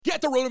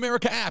Get the Road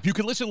America app. You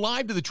can listen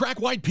live to the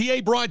Track-Wide PA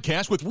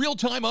broadcast with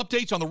real-time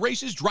updates on the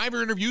races,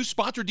 driver interviews,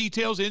 sponsor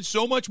details, and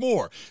so much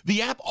more.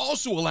 The app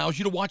also allows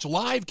you to watch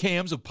live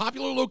cams of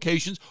popular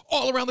locations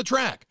all around the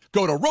track.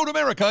 Go to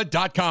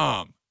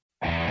roadamerica.com.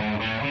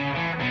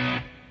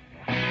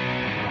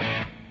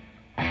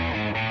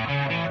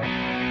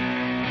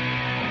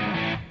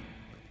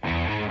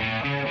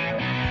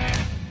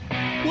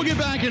 We'll get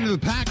back into the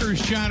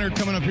Packers chatter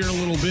coming up here in a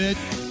little bit.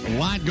 A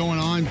lot going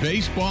on.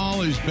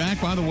 Baseball is back,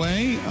 by the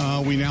way.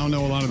 We now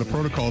know a lot of the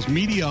protocols.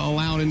 Media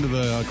allowed into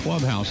the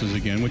clubhouses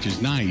again, which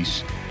is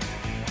nice.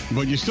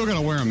 But you still got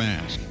to wear a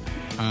mask.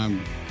 All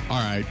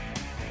right.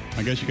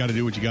 I guess you got to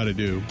do what you got to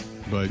do.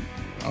 But,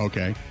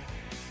 okay.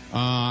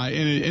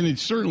 And it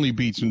certainly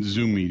beats some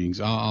Zoom meetings.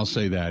 I'll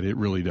say that. It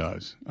really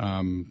does,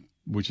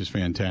 which is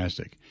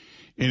fantastic.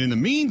 And in the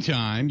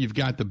meantime, you've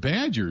got the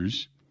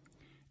Badgers.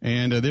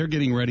 And they're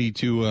getting ready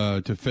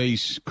to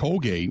face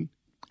Colgate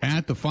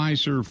at the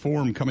Fiserv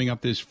Forum coming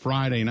up this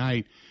Friday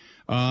night.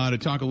 To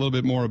talk a little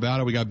bit more about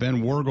it, we got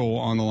Ben Worgull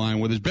on the line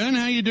with us. Ben,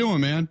 how you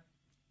doing, man?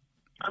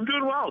 I'm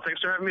doing well.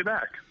 Thanks for having me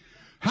back.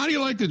 How do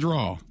you like the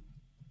draw?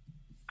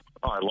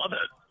 Oh, I love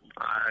it.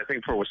 I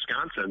think for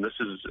Wisconsin, this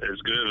is as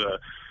good of a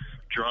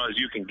draw as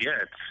you can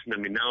get. I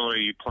mean, not only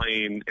are you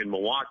playing in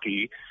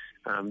Milwaukee,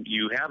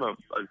 you have a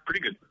pretty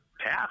good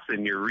path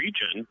in your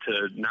region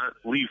to not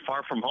leave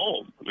far from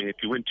home. I mean, if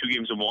you win 2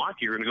 games in Milwaukee,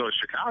 you're going to go to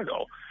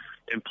Chicago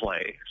and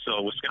play.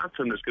 So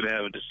Wisconsin is going to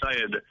have a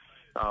decided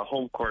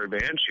home court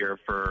advantage here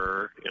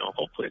for,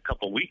 hopefully a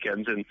couple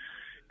weekends. And,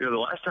 the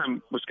last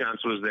time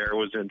Wisconsin was there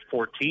was in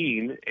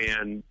 2014,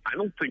 and I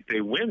don't think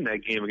they win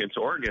that game against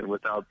Oregon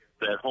without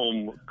that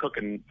home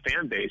cooking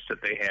fan base that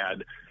they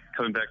had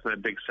coming back from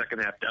that big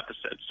second-half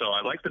deficit. So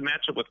I like the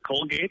matchup with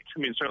Colgate. I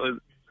mean, certainly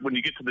when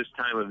you get to this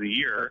time of the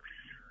year,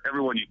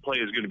 everyone you play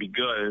is going to be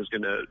good and is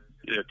going to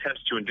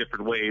test you in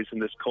different ways.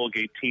 And this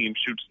Colgate team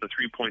shoots the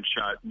three-point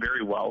shot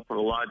very well from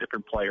a lot of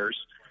different players.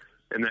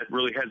 And that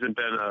really hasn't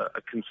been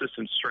a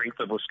consistent strength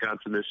of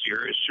Wisconsin this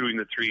year, is shooting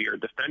the three or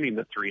defending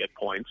the three at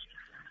points.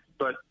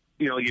 But,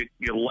 you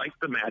like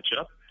the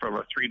matchup from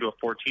a 3 to a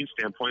 14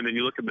 standpoint. Then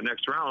you look at the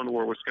next round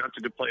where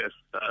Wisconsin could play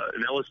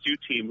an LSU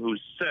team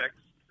who's 6th,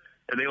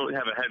 and they don't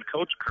have a head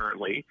coach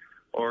currently,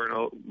 or an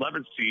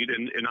 11th seed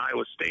in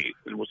Iowa State,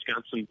 and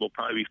Wisconsin will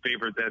probably be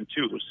favored then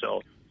too.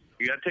 So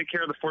you got to take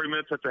care of the 40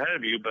 minutes that's ahead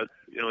of you, but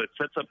it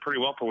sets up pretty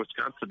well for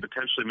Wisconsin to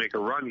potentially make a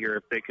run here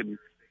if they can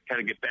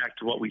kind of get back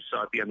to what we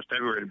saw at the end of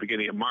February and the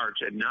beginning of March,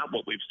 and not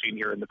what we've seen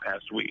here in the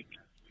past week.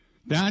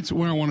 That's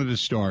where I wanted to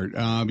start.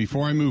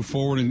 Before I move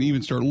forward and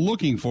even start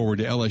looking forward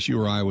to LSU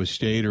or Iowa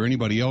State or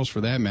anybody else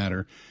for that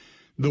matter,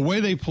 the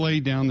way they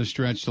played down the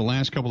stretch, the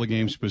last couple of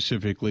games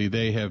specifically,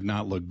 they have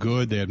not looked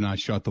good. They have not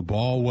shot the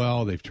ball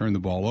well. They've turned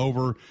the ball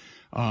over.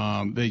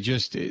 They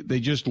just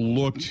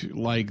looked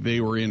like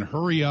they were in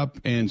hurry up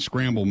and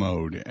scramble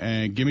mode.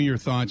 And give me your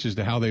thoughts as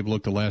to how they've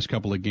looked the last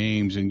couple of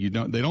games. And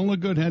they don't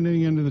look good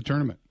heading into the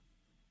tournament.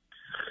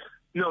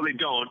 No, they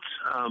don't.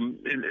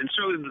 And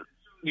so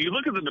you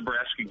look at the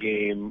Nebraska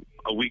game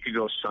a week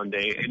ago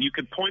Sunday, and you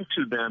could point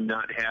to them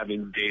not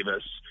having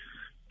Davis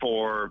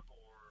for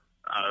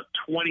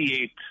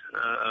 28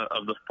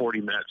 of the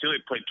 40 minutes. He only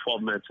played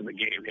 12 minutes in the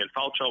game. He had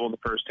foul trouble in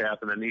the first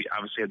half, and then he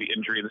obviously had the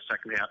injury in the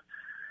second half.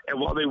 And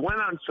while they went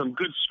on some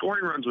good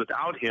scoring runs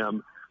without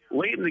him,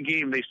 late in the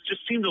game they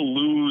just seemed to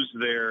lose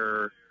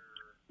their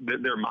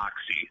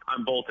moxie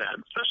on both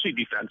ends, especially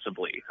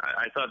defensively.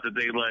 I thought that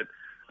they let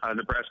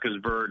Nebraska's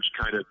Verge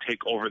kind of take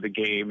over the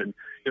game, and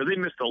they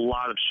missed a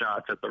lot of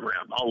shots at the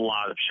rim, a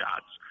lot of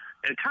shots.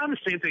 And kind of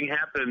the same thing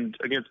happened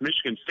against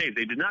Michigan State.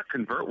 They did not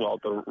convert well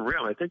at the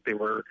rim. I think they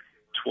were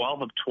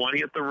 12 of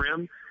 20 at the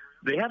rim.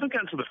 They haven't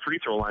gotten to the free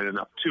throw line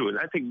enough, too. And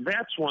I think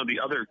that's one of the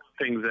other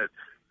things that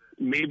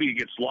maybe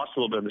gets lost a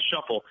little bit in the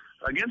shuffle.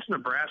 Against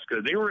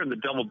Nebraska, they were in the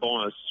double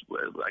bonus,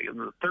 like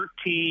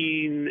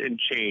 13 and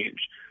change.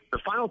 The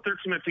final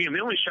 13-minute game, they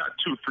only shot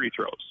 2 free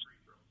throws.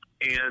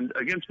 And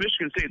against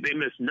Michigan State, they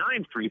missed 9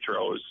 free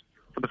throws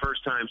for the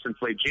first time since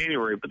late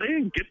January, but they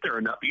didn't get there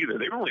enough either.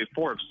 They were only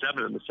 4 of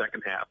 7 in the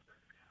second half.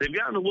 They've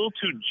gotten a little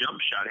too jump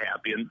shot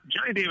happy, and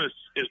Johnny Davis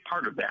is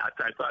part of that.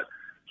 I thought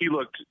he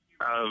looked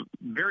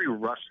very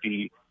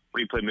rusty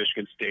when he played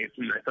Michigan State,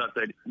 and I thought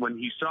that when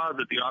he saw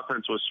that the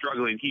offense was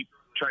struggling, he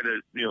tried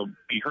to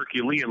be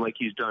Herculean like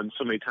he's done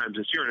so many times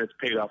this year, and it's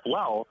paid off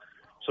well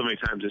so many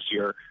times this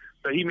year.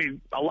 But he made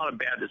a lot of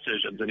bad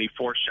decisions, and he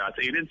forced shots.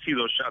 And you didn't see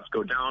those shots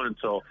go down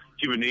until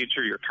human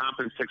nature, your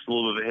confidence takes a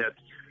little bit of a hit,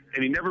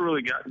 and he never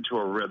really got into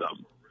a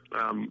rhythm.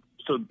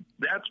 So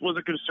that was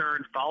a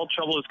concern. Foul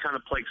trouble has kind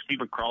of plagued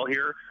Stephen Krall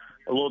here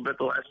a little bit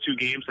the last 2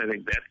 games. I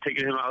think that's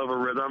taken him out of a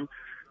rhythm.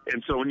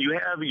 And so when you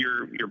have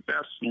your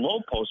best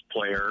low post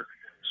player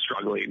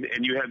struggling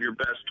and you have your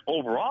best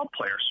overall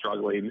player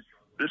struggling,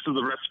 this is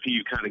the recipe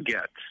you kind of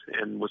get.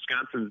 And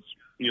Wisconsin's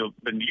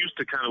been used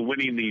to kind of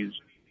winning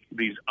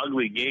these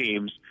ugly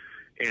games,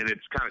 and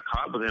it's kind of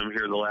caught with him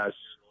here the last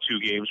 2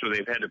 games where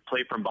they've had to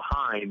play from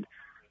behind,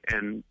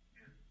 and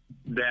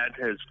that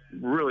has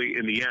really,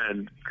 in the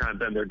end, kind of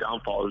been their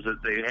downfall, is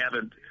that they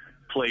haven't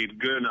played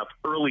good enough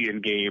early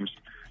in games,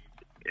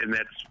 and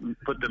that's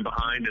put them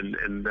behind,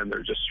 and then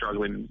they're just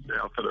struggling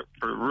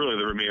for really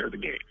the remainder of the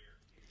game.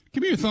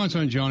 Give me your thoughts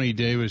on Johnny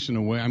Davis in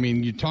a way. I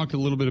mean, you talked a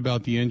little bit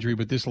about the injury,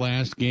 but this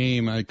last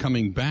game,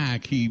 coming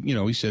back, he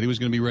said he was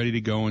going to be ready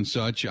to go and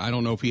such. I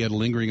don't know if he had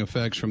lingering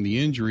effects from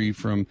the injury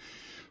from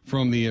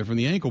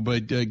the ankle,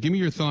 but give me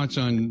your thoughts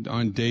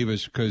on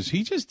Davis, because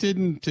he just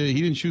didn't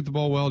shoot the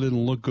ball well,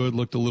 didn't look good,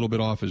 looked a little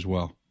bit off as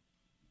well.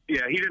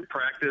 Yeah, he didn't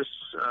practice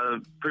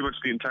pretty much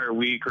the entire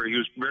week, or he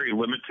was very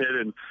limited.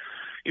 And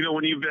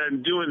when you've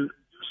been doing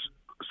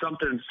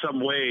something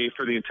some way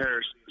for the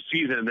entire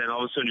season, then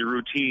all of a sudden your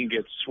routine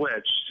gets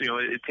switched.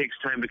 It takes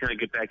time to kind of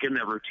get back in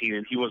that routine,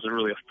 and he wasn't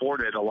really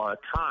afforded a lot of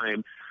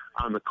time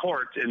on the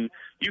court, and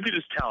you could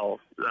just tell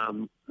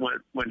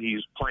when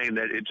he's playing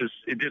that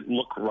it didn't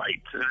look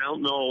right. And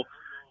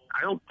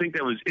I don't think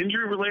that was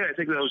injury related. I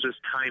think that was just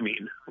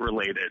timing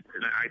related,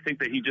 and I think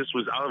that he just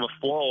was out of a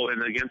flow,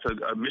 and against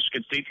a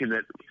Michigan State team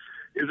that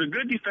is a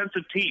good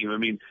defensive team. I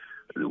mean,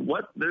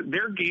 what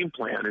their game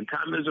plan, and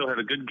Tom Izzo had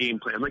a good game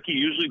plan, like he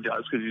usually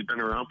does because he's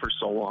been around for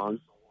so long,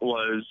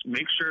 was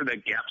make sure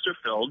that gaps are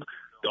filled,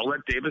 don't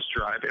let Davis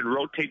drive, and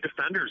rotate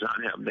defenders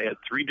on him. They had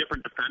 3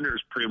 different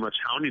defenders pretty much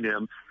hounding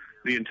him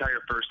the entire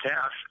first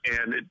half,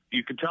 and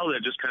you could tell that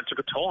it just kind of took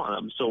a toll on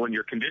him. So when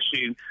your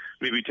conditioning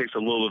maybe takes a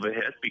little of a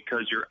hit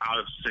because you're out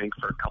of sync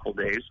for a couple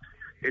days,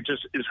 it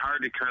just is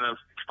hard to kind of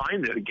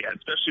find it again,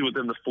 especially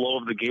within the flow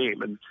of the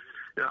game. And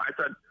I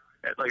thought,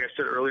 like I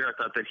said earlier, I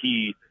thought that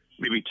he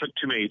maybe took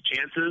too many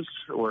chances,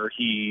 or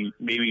he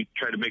maybe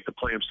tried to make the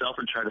play himself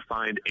and try to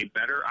find a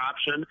better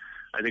option.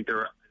 I think there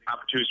were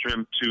opportunities for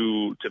him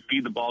to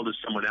feed the ball to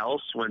someone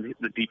else when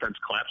the defense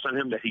collapsed on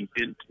him that he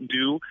didn't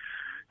do.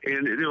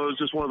 And it was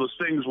just one of those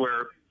things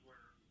where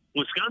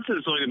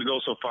Wisconsin is only going to go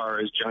so far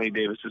as Johnny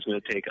Davis is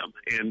going to take them.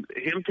 And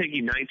him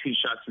taking 19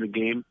 shots in the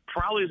game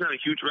probably is not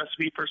a huge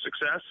recipe for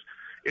success.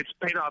 It's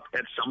paid off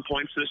at some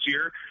points this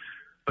year.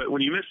 But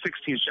when you miss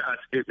 16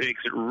 shots, it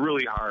makes it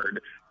really hard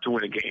to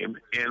win a game.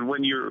 And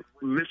when you're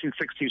missing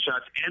 16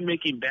 shots and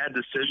making bad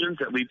decisions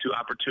that lead to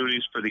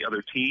opportunities for the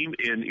other team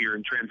you're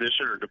in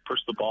transition or to push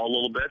the ball a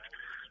little bit,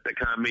 that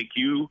kind of make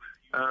you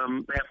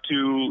have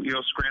to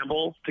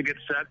scramble to get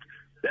set,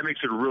 that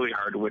makes it really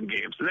hard to win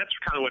games. And that's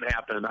kind of what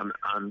happened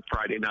on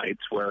Friday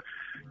nights, where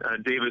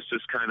Davis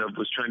just kind of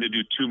was trying to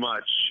do too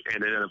much,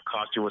 and it ended up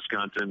costing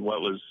Wisconsin what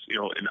was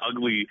an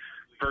ugly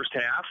first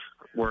half,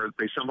 where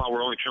they somehow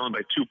were only trailing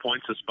by 2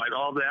 points despite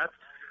all of that.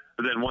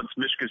 But then once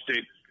Michigan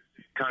State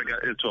kind of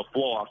got into a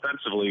flow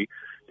offensively,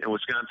 and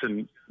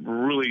Wisconsin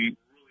really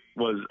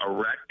was a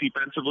wreck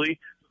defensively,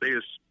 they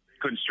just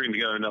couldn't string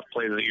together enough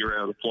plays that you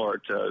ran on the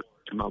floor to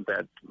mount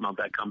that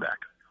comeback.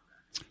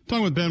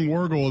 Talking with Ben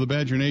Worgull of the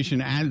Badger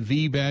Nation at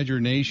the Badger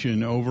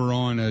Nation over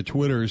on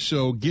Twitter.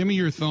 So give me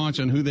your thoughts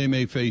on who they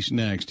may face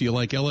next. Do you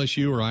like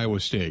LSU or Iowa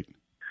State?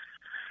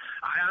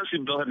 I honestly,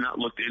 Bill, have not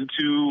looked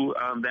into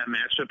that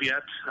matchup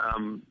yet.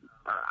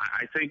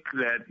 I think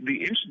that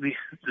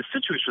the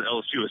situation with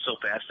LSU is so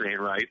fascinating,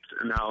 right?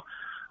 And now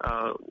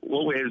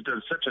Wowe has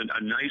done such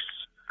a nice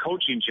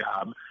coaching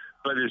job,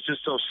 but it's just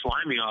so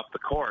slimy off the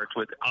court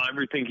with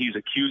everything he's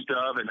accused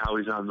of, and how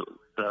he's on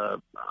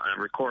the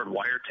record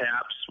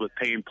wiretaps with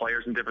paying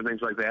players and different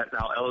things like that.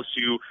 Now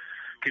LSU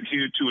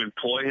continued to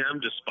employ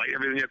him despite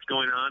everything that's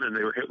going on, and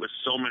they were hit with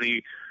so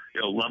many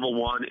level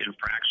 1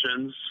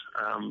 infractions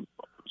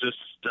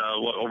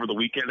over the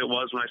weekend it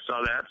was when I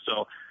saw that.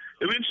 So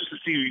it'll be interesting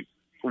to see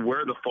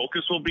where the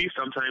focus will be.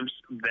 Sometimes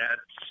that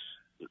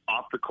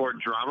off-the-court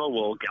drama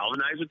will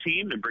galvanize a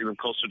team and bring them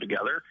closer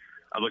together.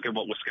 I look at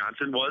what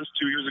Wisconsin was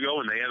 2 years ago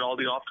when they had all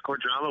the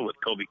off-the-court drama with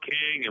Kobe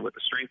King and with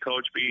the strength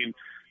coach being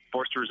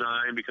forced to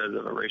resign because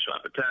of a racial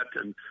epithet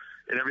and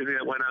everything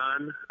that went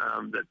on.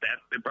 That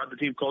it brought the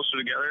team closer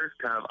together,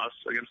 kind of us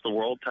against the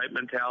world type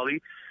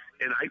mentality.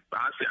 And I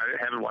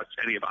haven't watched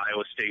any of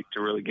Iowa State to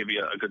really give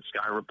you a good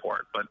sky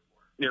report. But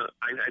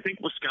I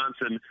think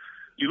Wisconsin,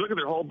 you look at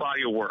their whole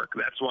body of work.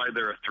 That's why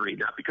they're a 3,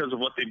 not because of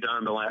what they've done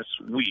in the last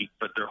week,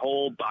 but their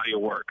whole body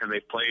of work. And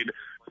they've played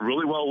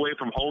really well away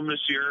from home this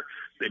year.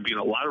 They've beaten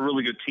a lot of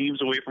really good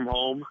teams away from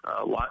home.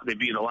 They've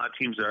beaten a lot of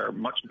teams that are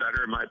much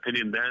better, in my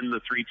opinion, than the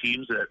 3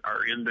 teams that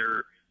are in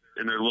their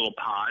little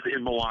pod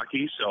in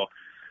Milwaukee. So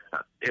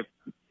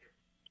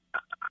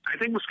I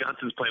think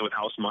Wisconsin's playing with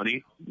house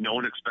money. No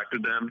one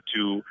expected them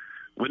to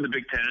win the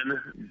Big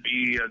Ten,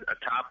 be a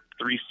top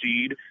 3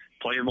 seed,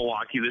 play in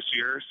Milwaukee this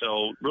year.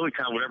 So really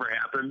kind of whatever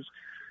happens,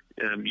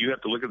 you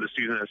have to look at the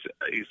season as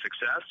a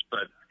success.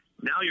 But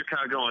now you're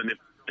kind of going, if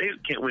they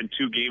can't win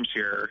 2 games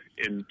here,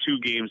 in 2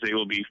 games they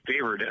will be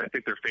favored. And I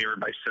think they're favored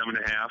by 7.5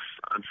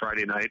 on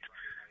Friday night.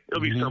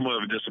 It'll be somewhat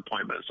of a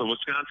disappointment. So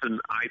Wisconsin,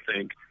 I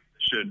think,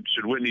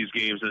 should win these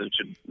games, and it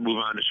should move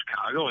on to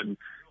Chicago, and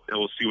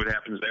we'll see what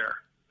happens there.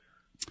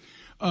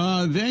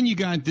 Then you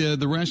got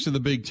the rest of the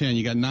Big Ten.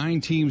 You got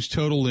 9 teams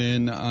total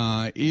in.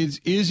 Is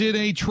it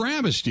a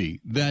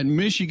travesty that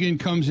Michigan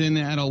comes in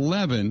at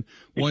 11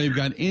 while you've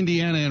got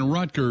Indiana and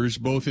Rutgers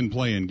both in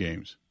play-in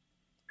games?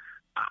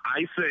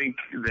 I think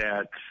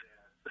that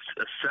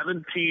a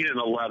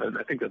 17-11.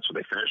 I think that's what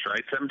they finished,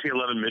 right?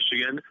 17-11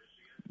 Michigan,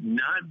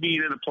 not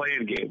being in a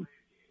play-in game,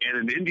 and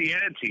an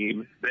Indiana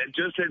team that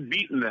just had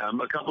beaten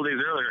them a couple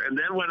days earlier and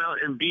then went out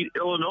and beat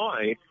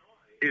Illinois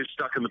is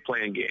stuck in the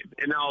play-in game.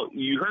 And now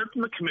you heard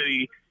from the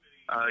committee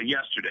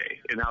yesterday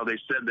and how they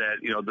said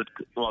that,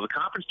 the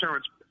conference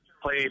tournaments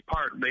play a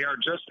part. They are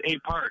just a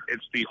part.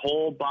 It's the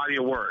whole body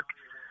of work.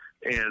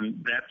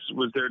 And that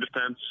was their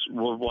defense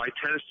why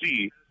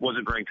Tennessee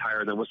wasn't ranked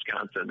higher than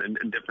Wisconsin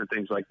and different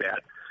things like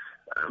that.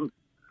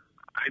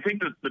 I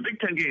think that the Big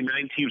Ten getting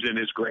 9 teams in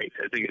is great.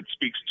 I think it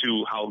speaks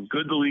to how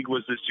good the league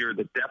was this year,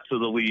 the depth of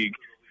the league.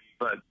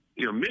 But,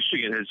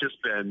 Michigan has just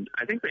been,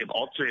 I think they've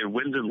alternated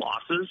wins and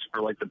losses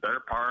for like the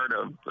better part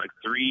of like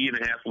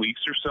 3.5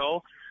 weeks or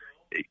so.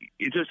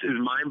 It just is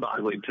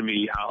mind-boggling to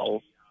me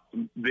how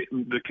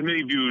the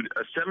committee viewed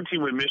a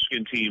 17-win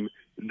Michigan team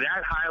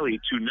that highly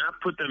to not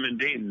put them in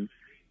Dayton,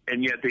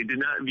 and yet they did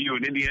not view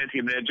an Indiana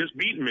team that had just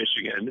beaten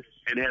Michigan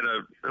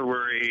and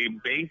were a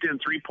banked-in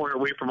 3-pointer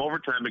away from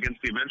overtime against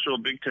the eventual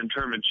Big Ten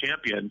tournament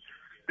champion.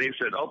 They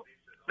said,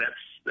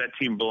 that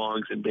team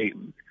belongs in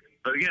Dayton.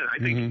 But again, I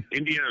think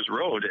Indiana's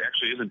road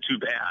actually isn't too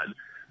bad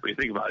when you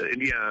think about it.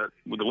 Indiana,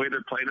 with the way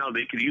they're playing now,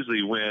 they could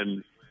easily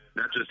win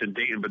not just in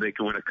Dayton, but they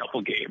can win a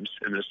couple games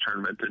in this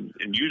tournament. And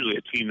usually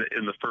a team that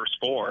in the first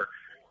 4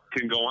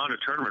 can go on a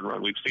tournament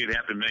run. We've seen it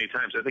happen many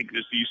times. I think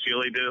just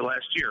UCLA did it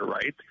last year,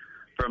 right?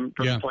 From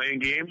the playing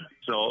game.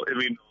 So, I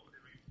mean,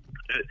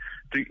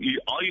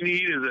 all you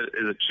need is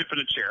a chip in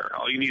a chair.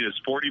 All you need is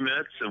 40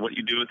 minutes, and what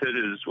you do with it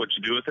is what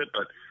you do with it.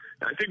 But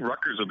I think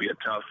Rutgers will be a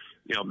tough,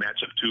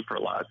 matchup too for a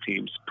lot of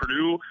teams.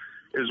 Purdue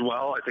as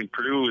well. I think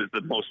Purdue is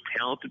the most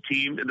talented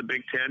team in the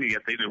Big Ten,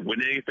 yet they didn't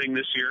win anything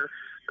this year.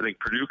 I think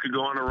Purdue could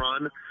go on a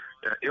run.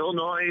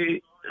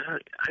 Illinois,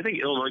 I think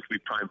Illinois could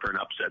be primed for an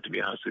upset, to be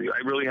honest with you.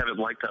 I really haven't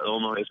liked how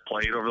Illinois has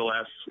played over the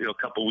last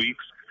couple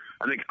weeks.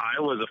 I think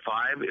Iowa as a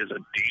 5 is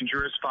a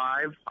dangerous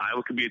 5.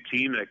 Iowa could be a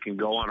team that can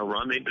go on a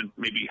run. They've been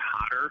maybe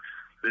hotter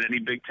than any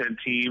Big Ten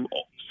team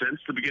since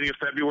the beginning of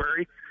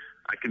February.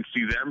 I can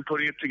see them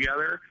putting it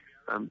together.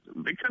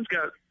 Big Ten's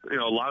got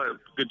a lot of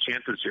good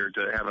chances here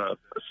to have a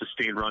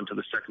sustained run to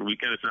the second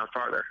weekend, if not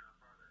farther.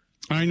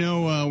 I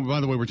know, by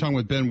the way, we're talking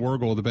with Ben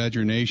Worgull, the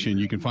Badger Nation.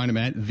 You can find him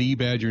at The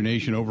Badger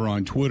Nation over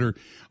on Twitter.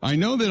 I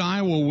know that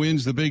Iowa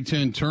wins the Big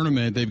Ten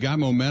tournament. They've got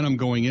momentum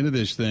going into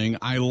this thing.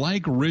 I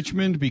like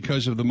Richmond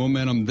because of the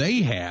momentum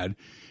they had.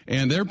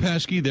 And they're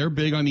pesky. They're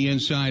big on the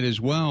inside as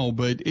well.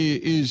 But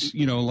it is,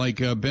 like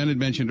Ben had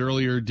mentioned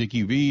earlier,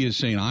 Dickie V is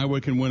saying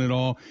Iowa can win it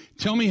all.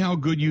 Tell me how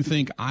good you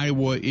think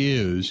Iowa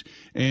is.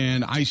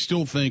 And I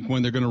still think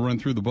when they're going to run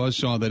through the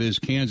buzzsaw that is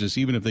Kansas,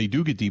 even if they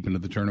do get deep into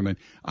the tournament,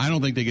 I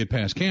don't think they get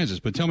past Kansas.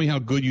 But tell me how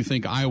good you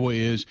think Iowa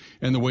is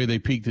and the way they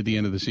peaked at the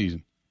end of the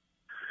season.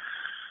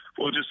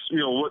 Well, just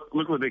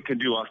look what they can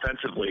do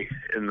offensively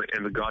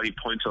in the gaudy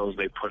point totals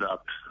they put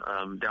up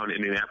down in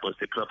Indianapolis.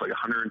 They put up like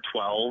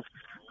 112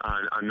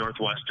 on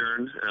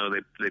Northwestern.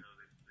 They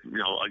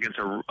against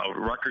a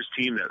Rutgers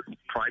team that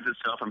prides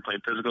itself on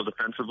playing physical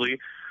defensively.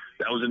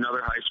 That was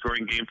another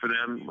high-scoring game for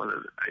them.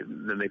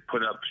 Then they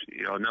put up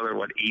another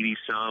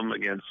 80-some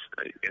against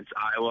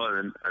Iowa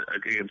and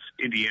against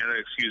Indiana,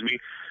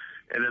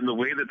 And then the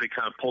way that they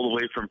kind of pulled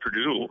away from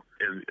Purdue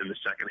in the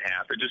second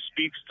half, it just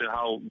speaks to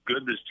how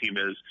good this team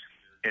is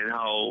and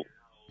how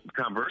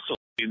kind of versatile.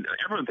 I mean,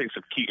 everyone thinks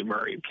of Keegan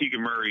Murray, and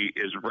Keegan Murray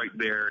is right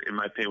there, in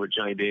my opinion, with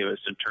Johnny Davis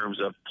in terms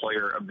of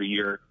player of the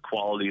year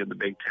quality in the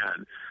Big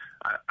Ten.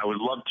 I would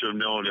love to have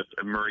known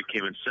if Murray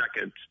came in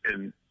second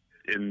in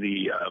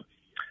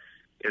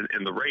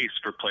the race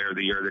for player of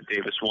the year that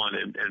Davis won,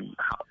 and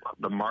how,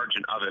 the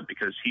margin of it,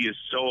 because he is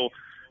so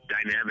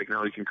dynamic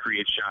now. He can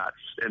create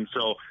shots, and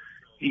so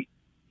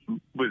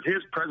with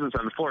his presence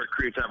on the floor, it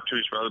creates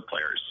opportunities for other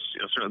players.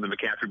 Certainly the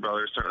McCaffrey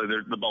brothers, certainly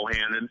the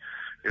Bohannon,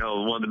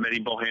 one of the many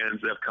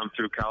Bohannons that have come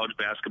through college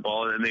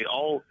basketball, and they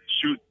all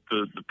shoot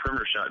the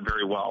perimeter shot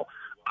very well.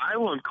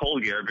 Iowa and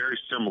Colgate are very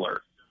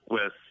similar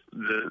with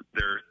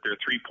their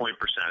 3-point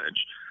percentage.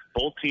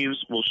 Both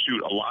teams will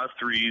shoot a lot of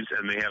threes,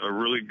 and they have a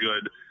really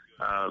good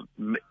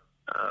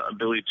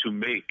ability to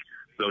make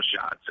those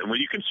shots. And when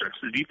you can stretch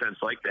the defense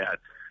like that,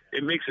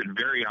 it makes it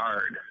very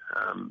hard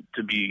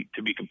to be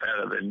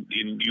competitive. And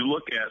you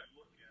look at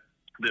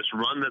this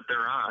run that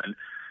they're on,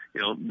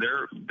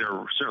 they're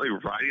certainly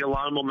riding a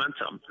lot of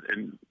momentum.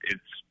 And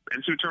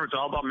NCAA tournament's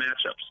all about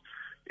matchups.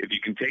 If you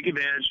can take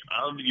advantage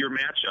of your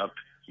matchup,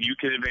 you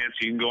can advance.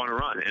 You can go on a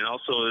run. And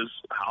also is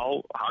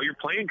how you're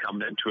playing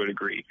come into a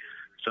degree.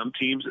 Some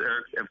teams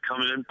have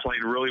come in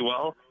playing really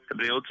well, have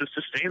been able to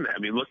sustain that. I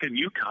mean, look at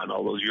UConn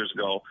all those years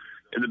ago.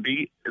 In the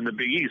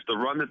Big East, the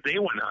run that they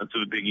went on to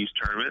the Big East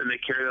tournament, and they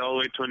carried it all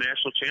the way to a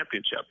national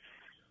championship.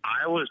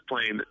 Iowa is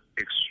playing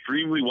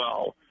extremely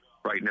well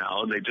right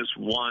now, and they just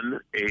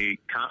won a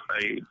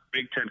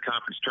Big Ten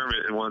conference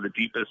tournament in one of the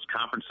deepest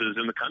conferences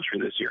in the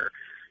country this year.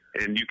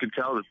 And you can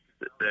tell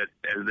that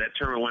as that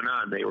tournament went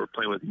on, they were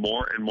playing with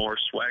more and more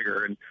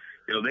swagger, and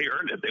they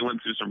earned it. They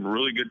went through some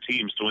really good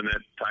teams to win that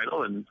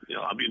title, and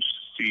I'll be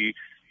interested to see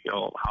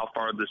how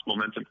far this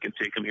momentum can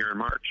take them here in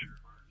March.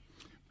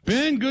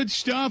 Ben, good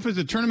stuff. As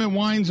the tournament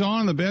winds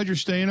on, the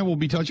Badgers stay in it. We'll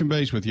be touching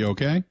base with you,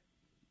 okay?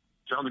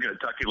 Sounds good.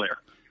 Talk to you later.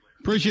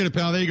 Appreciate it,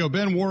 pal. There you go.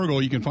 Ben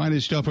Worgull. You can find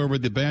his stuff over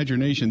at the Badger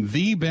Nation.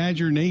 The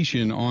Badger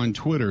Nation on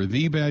Twitter.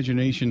 The Badger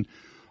Nation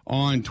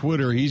on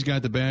Twitter. He's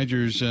got the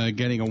Badgers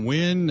getting a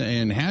win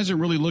and hasn't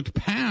really looked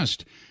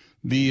past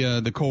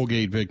the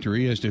Colgate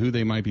victory as to who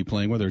they might be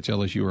playing, whether it's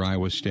LSU or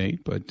Iowa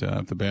State. But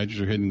if the Badgers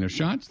are hitting their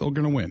shots, they're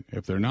going to win.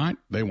 If they're not,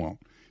 they won't.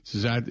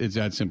 It's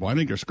that simple. I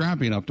think they're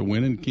scrappy enough to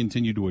win and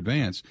continue to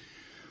advance.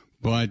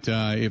 But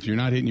if you're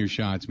not hitting your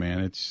shots,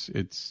 man,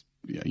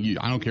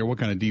 I don't care what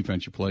kind of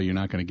defense you play, you're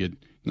not going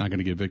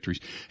to get victories.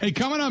 Hey,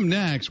 coming up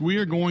next, we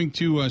are going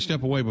to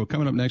step away, but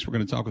coming up next, we're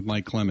going to talk with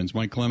Mike Clemens.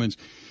 Mike Clemens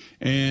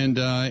and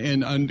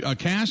a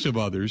cast of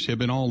others have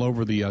been all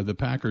over the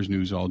Packers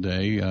news all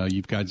day.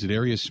 You've got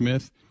Zadarius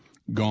Smith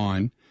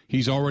gone.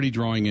 He's already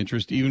drawing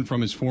interest, even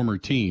from his former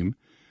team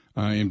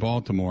in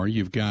Baltimore.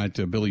 You've got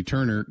Billy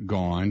Turner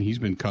gone. He's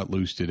been cut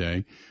loose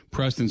today.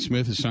 Preston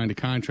Smith has signed a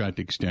contract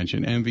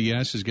extension.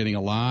 MVS is getting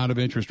a lot of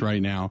interest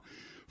right now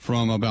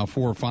from about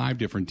 4 or 5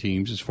 different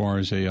teams as far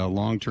as a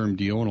long-term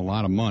deal and a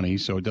lot of money,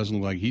 so it doesn't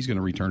look like he's going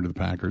to return to the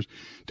Packers.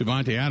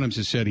 Devontae Adams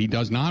has said he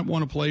does not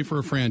want to play for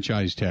a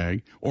franchise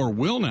tag or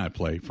will not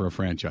play for a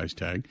franchise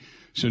tag.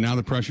 So now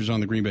the pressure's on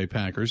the Green Bay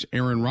Packers.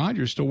 Aaron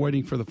Rodgers still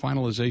waiting for the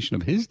finalization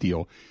of his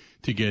deal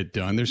to get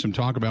done. There's some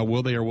talk about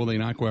will they or will they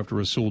not go after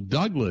Rasul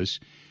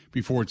Douglas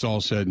before it's all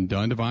said and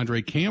done.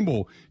 Devondre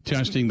Campbell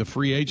testing the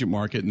free agent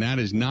market, and that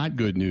is not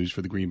good news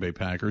for the Green Bay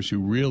Packers, who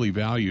really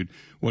valued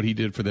what he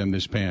did for them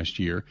this past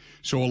year.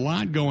 So a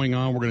lot going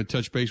on. We're going to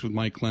touch base with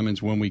Mike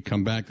Clemens when we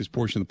come back. This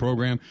portion of the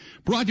program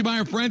brought to you by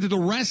our friends at the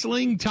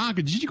Wrestling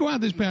Taco. Did you go out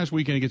this past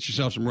weekend and get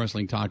yourself some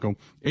Wrestling Taco?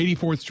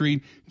 84th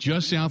Street,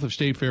 just south of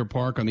State Fair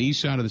Park on the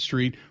east side of the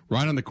street,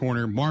 right on the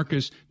corner.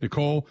 Marcus,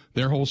 Nicole,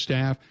 their whole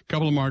staff,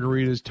 couple of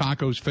margaritas,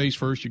 tacos, face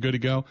first, you're good to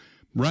go.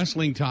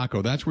 Wrestling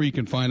Taco, that's where you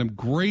can find them.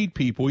 Great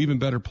people, even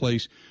better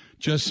place,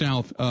 just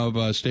south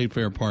of State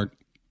Fair Park.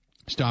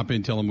 Stop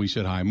in, tell them we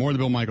said hi. More of the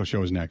Bill Michaels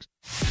Show is next.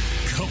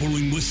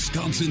 Covering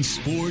Wisconsin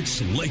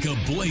sports like a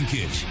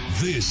blanket,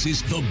 this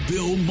is the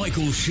Bill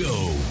Michaels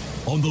Show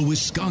on the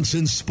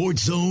Wisconsin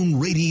Sports Zone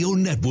Radio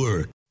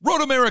Network.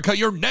 Road America,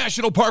 your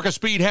national park of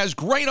speed, has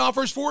great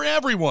offers for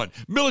everyone.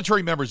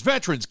 Military members,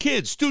 veterans,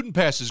 kids, student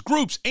passes,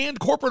 groups, and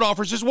corporate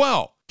offers as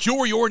well.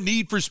 Cure your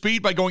need for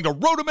speed by going to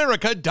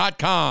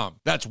roadamerica.com.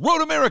 That's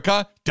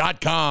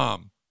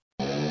roadamerica.com.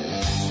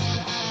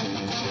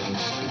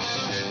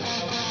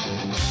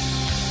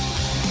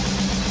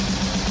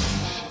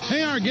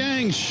 Hey, our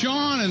gang,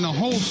 Sean and the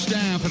whole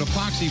staff at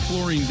Epoxy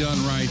Flooring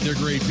Done Right. They're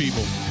great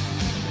people.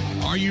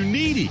 Are you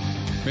needy?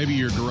 Maybe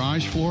your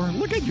garage floor?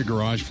 Look at your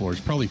garage floor.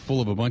 It's probably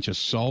full of a bunch of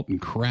salt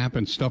and crap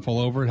and stuff all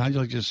over it. How'd you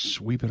like to just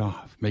sweep it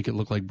off? Make it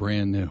look like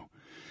brand new.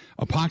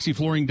 Epoxy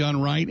Flooring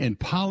Done Right and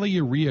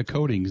polyurea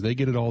coatings. They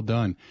get it all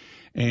done.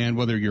 And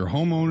whether you're a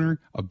homeowner,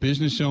 a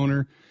business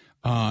owner,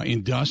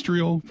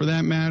 industrial for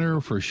that matter,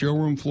 for a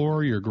showroom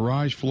floor, your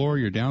garage floor,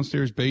 your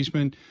downstairs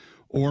basement,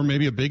 or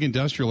maybe a big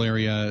industrial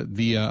area,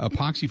 the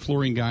Epoxy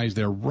Flooring guys,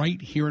 they're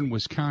right here in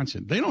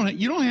Wisconsin.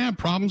 You don't have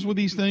problems with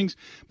these things,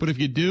 but if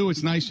you do,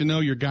 it's nice to know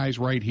your guys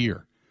right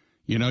here.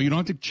 You know, you don't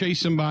have to chase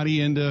somebody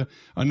into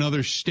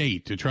another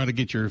state to try to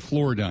get your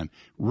floor done.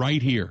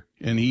 Right here.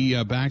 And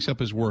he backs up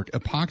his work.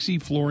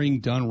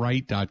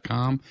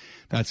 EpoxyFlooringDoneRight.com.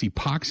 That's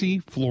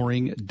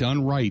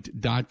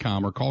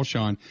EpoxyFlooringDoneRight.com. Or call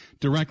Sean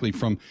directly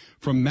from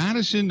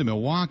Madison to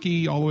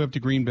Milwaukee, all the way up to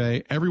Green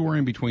Bay, everywhere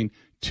in between.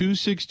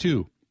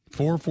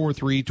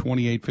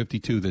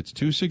 262-443-2852. That's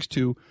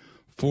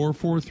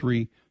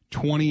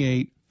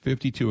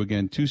 262-443-2852.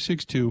 Again,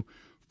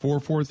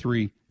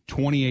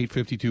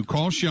 262-443-2852.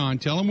 Call Sean.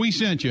 Tell him we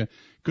sent you.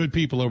 Good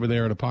people over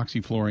there at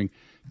Epoxy Flooring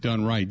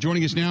Done Right.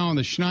 Joining us now on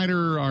the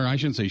Schneider, or I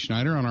shouldn't say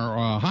Schneider, on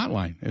our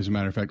hotline, as a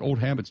matter of fact. Old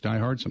habits die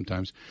hard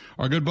sometimes.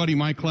 Our good buddy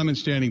Mike Clemens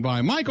standing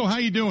by. Michael, how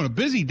you doing? A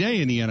busy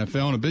day in the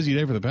NFL and a busy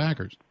day for the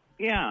Packers.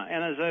 Yeah,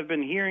 and as I've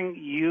been hearing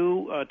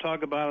you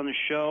talk about on the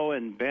show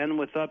and Ben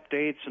with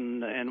updates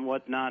and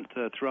whatnot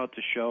throughout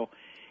the show,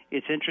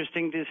 it's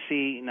interesting to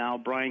see now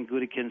Brian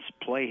Gutekunst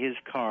play his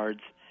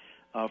cards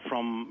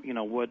from,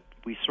 what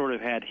we sort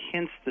of had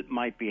hints that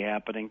might be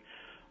happening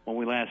when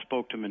we last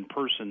spoke to him in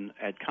person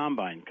at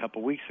Combine a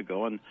couple weeks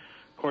ago. And,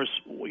 of course,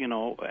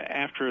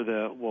 after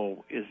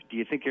do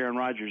you think Aaron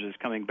Rodgers is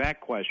coming back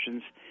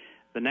questions,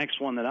 the next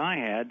one that I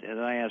had,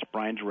 and I asked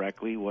Brian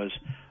directly, was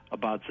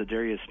about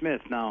Zadarius Smith.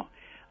 Now,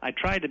 I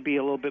tried to be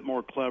a little bit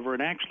more clever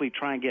and actually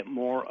try and get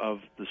more of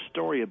the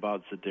story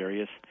about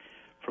Zadarius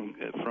from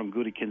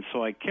Gutekunst.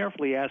 So I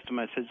carefully asked him,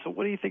 I said, so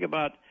what do you think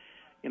about,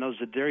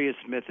 Zadarius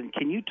Smith, and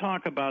can you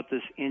talk about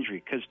this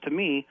injury? Because to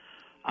me,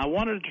 I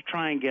wanted to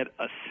try and get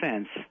a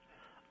sense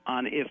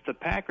on if the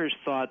Packers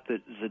thought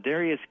that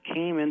Zadarius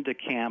came into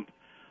camp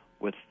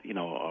with,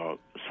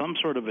 some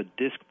sort of a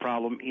disc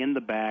problem in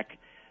the back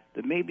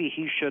that maybe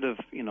he should have,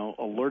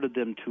 alerted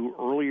them to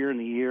earlier in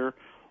the year,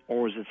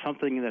 or was it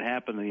something that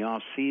happened in the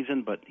off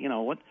season? But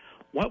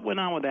what went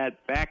on with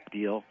that back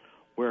deal?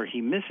 where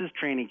he misses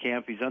training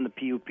camp. He's on the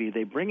PUP.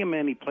 They bring him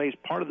in. He plays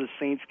part of the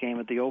Saints game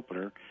at the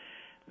opener.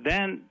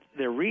 Then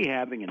they're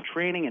rehabbing and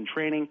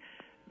training.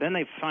 Then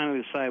they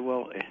finally decide,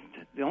 well,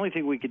 the only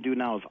thing we could do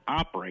now is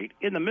operate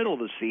in the middle of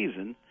the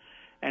season.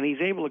 And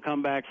he's able to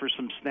come back for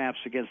some snaps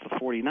against the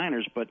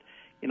 49ers. But,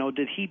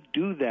 did he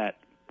do that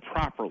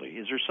properly?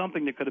 Is there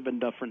something that could have been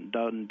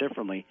done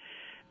differently?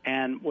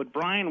 And what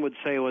Brian would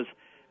say was,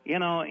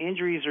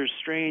 injuries are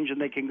strange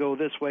and they can go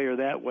this way or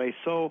that way.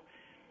 So,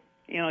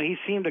 he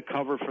seemed to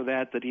cover for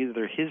that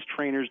either his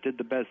trainers did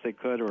the best they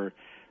could or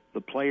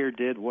the player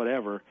did,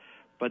 whatever.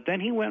 But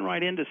then he went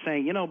right into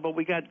saying, but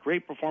we got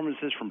great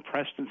performances from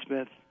Preston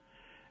Smith.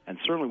 And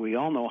certainly we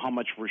all know how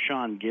much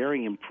Rashawn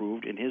Gary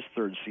improved in his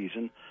third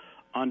season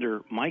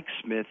under Mike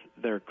Smith,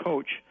 their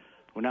coach,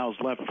 who now has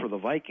left for the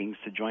Vikings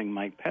to join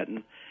Mike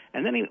Pettin.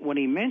 And then when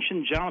he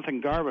mentioned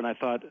Jonathan Garvin, I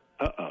thought,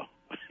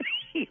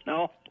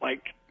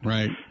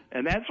 Right.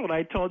 And that's what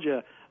I told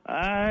you.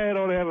 I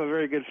don't have a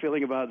very good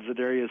feeling about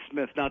Zadarius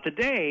Smith. Now,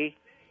 today,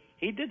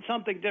 he did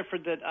something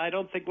different that I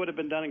don't think would have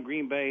been done in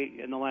Green Bay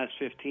in the last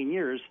 15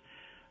 years,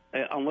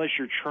 unless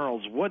you're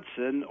Charles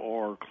Woodson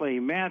or Clay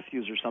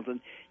Matthews or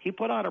something. He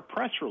put out a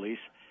press release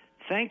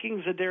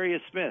thanking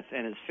Zadarius Smith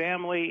and his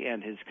family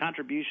and his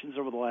contributions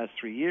over the last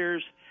 3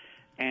 years,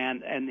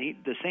 and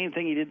the same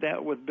thing he did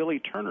that with Billy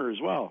Turner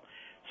as well.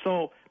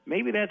 So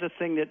maybe that's a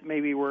thing that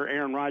maybe where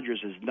Aaron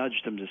Rodgers has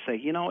nudged him to say,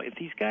 if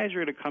these guys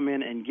are going to come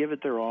in and give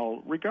it their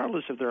all,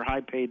 regardless if they're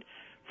high-paid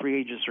free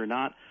agents or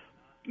not,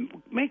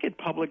 make it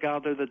public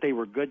out there that they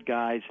were good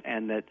guys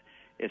and that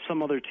if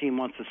some other team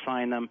wants to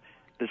sign them,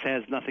 this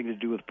has nothing to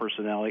do with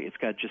personality. It's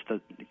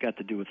got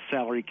to do with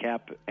salary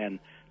cap and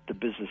the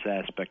business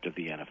aspect of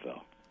the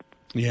NFL.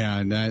 Yeah,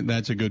 and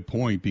that's a good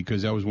point,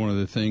 because that was one of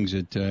the things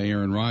that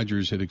Aaron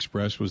Rodgers had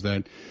expressed, was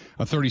that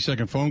a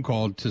 30-second phone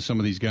call to some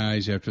of these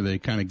guys after they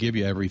kind of give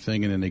you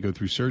everything and then they go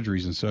through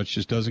surgeries and such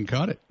just doesn't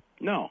cut it.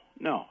 No.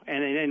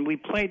 And we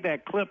played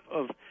that clip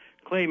of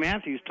Clay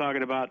Matthews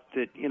talking about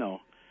that,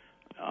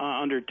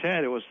 under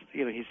Ted, it was,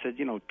 he said,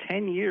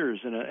 10 years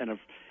and a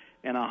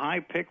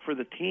high pick for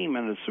the team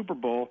and a Super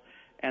Bowl,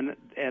 and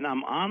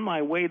I'm on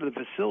my way to the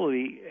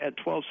facility at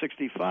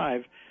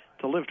 12:65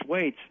 to lift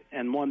weights,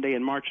 and one day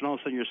in March, and all of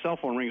a sudden your cell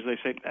phone rings, they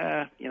say,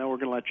 we're going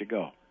to let you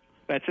go.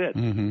 That's it.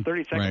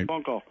 30-second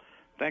phone call.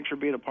 Thanks for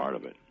being a part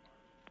of it.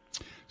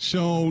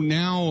 So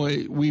now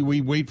we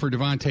wait for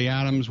Davante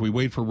Adams. We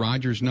wait for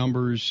Rodgers'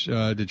 numbers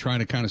to try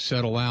to kind of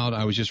settle out.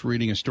 I was just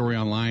reading a story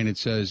online. It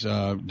says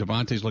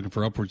Davante's looking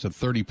for upwards of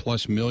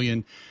 $30+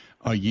 million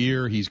a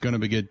year. He's going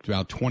to get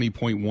about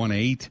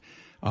 20.18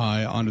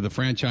 under the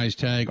franchise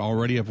tag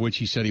already, of which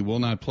he said he will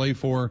not play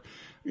for.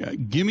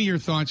 Give me your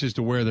thoughts as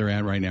to where they're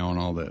at right now on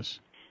all this.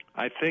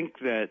 I think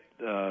that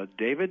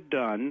David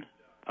Dunn,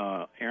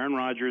 Aaron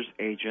Rodgers'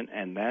 agent,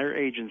 and their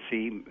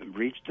agency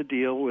reached a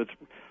deal with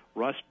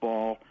Russ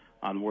Ball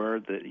on where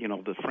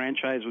the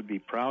franchise would be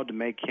proud to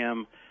make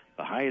him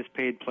the highest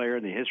paid player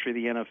in the history of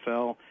the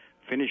NFL,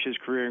 finish his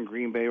career in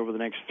Green Bay over the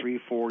next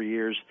 3-4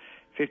 years,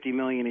 $50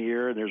 million a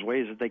year. And there's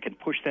ways that they can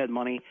push that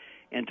money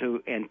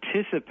into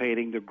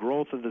anticipating the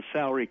growth of the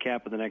salary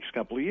cap in the next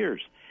couple of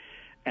years.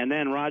 And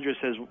then Rodgers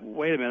says,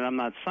 wait a minute, I'm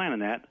not signing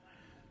that.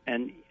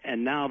 And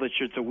now that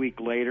it's a week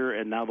later,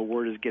 and now the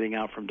word is getting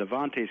out from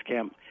Davante's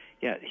camp,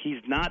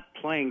 he's not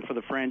playing for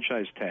the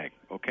franchise tag,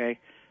 okay?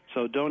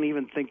 So don't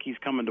even think he's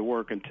coming to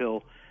work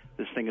until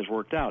this thing is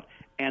worked out.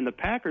 And the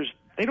Packers,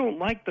 they don't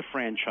like the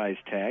franchise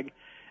tag.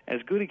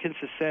 As Gutekunst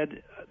has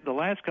said the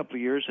last couple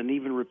of years, and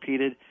even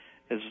repeated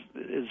as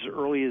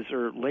early as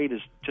or late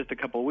as just a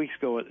couple of weeks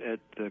ago at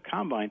the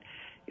Combine,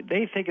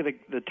 they think of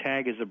the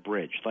tag as a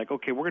bridge. Like,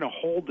 okay, we're going to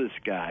hold this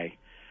guy,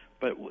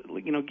 but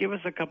give us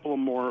a couple of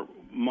more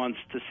months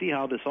to see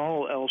how this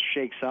all else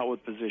shakes out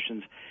with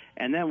positions,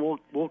 and then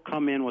we'll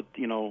come in with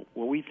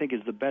what we think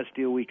is the best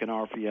deal we can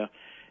offer you,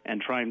 and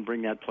try and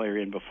bring that player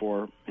in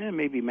before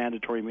maybe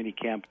mandatory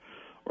minicamp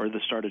or the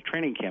start of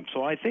training camp.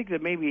 So I think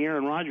that maybe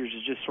Aaron Rodgers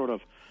is just sort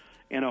of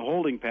in a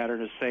holding pattern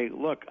to say,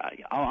 look,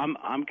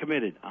 I'm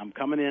committed. I'm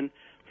coming in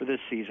for this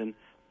season.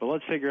 But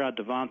let's figure out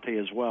Davante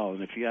as well.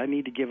 And if I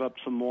need to give up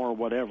some more or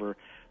whatever,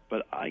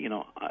 but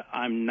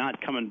I'm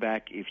not coming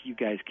back if you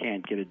guys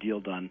can't get a deal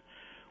done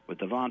with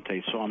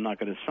Davante, so I'm not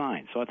going to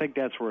sign. So I think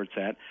that's where it's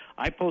at.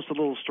 I posted a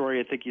little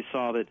story. I think you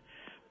saw that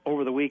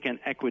over the weekend,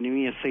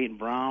 Equinemius St.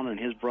 Brown and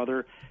his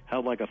brother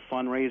held like a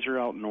fundraiser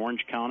out in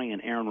Orange County,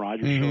 and Aaron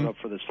Rodgers showed up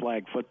for this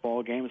flag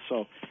football game.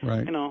 So,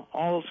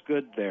 all's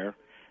good there.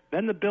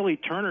 Then the Billy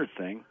Turner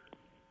thing.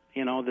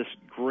 This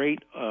great,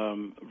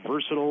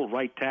 versatile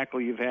right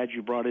tackle you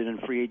brought in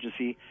free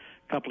agency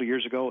a couple of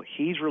years ago.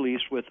 He's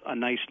released with a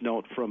nice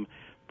note from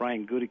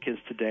Brian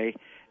Gutekunst today,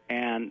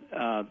 and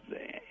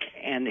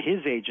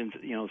his agent,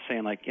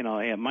 saying like,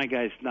 hey, my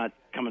guy's not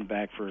coming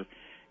back for,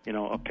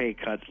 a pay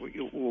cut.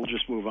 We'll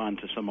just move on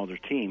to some other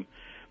team.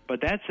 But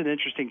that's an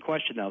interesting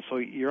question now. So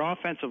your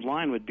offensive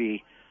line would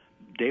be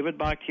David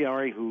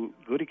Bakhtiari, who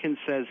Gutekunst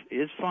says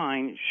is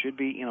fine, should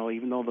be,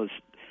 even though those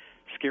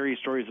scary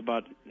stories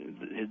about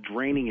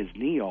draining his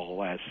knee all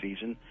last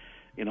season,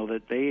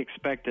 that they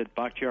expect that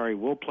Bakhtiari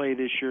will play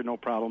this year, no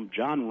problem.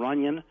 John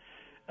Runyon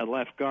at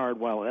left guard,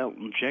 while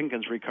Elton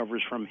Jenkins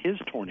recovers from his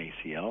torn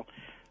ACL.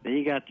 Then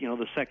you got,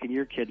 the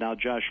second-year kid now,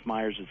 Josh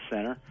Myers at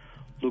center.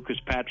 Lucas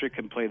Patrick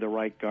can play the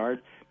right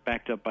guard,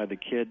 backed up by the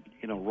kid,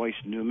 Royce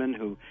Newman,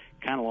 who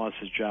kind of lost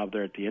his job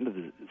there at the end of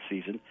the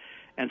season.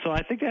 And so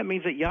I think that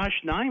means that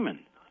Josh Nijman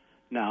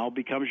now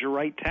becomes your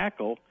right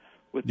tackle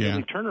with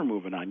Billy Turner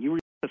moving on. You were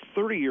a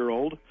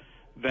 30-year-old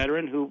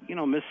veteran who,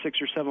 missed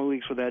 6 or 7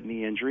 weeks with that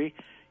knee injury.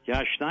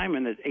 Josh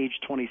Nijman at age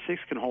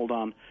 26 can hold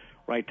on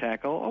right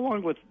tackle,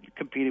 along with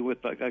competing with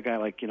a guy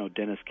like,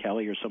 Dennis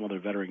Kelly or some other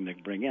veteran they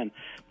can bring in.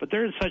 But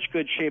they're in such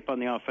good shape on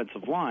the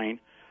offensive line.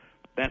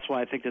 That's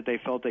why I think that they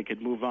felt they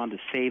could move on to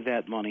save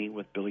that money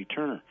with Billy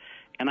Turner.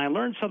 And I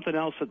learned something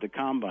else at the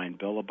Combine,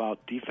 Bill, about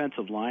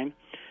defensive line.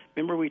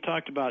 Remember we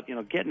talked about,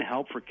 getting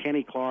help for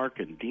Kenny Clark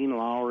and Dean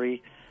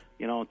Lowry.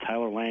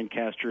 Tyler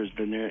Lancaster has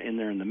been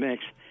in the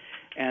mix.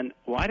 And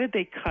why did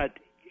they cut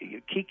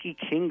Kiki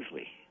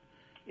Kingsley?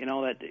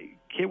 That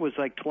kid was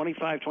like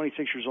 25,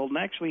 26 years old and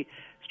actually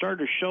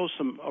started to show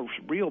some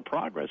real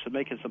progress in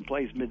making some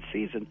plays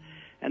mid-season.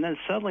 And then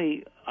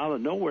suddenly, out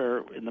of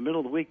nowhere, in the middle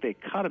of the week, they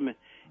cut him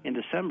in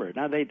December.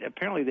 Now,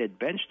 apparently they'd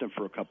benched him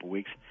for a couple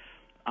weeks.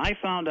 I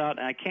found out,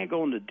 and I can't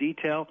go into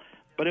detail,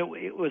 but it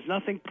was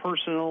nothing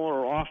personal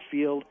or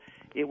off-field.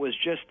 It was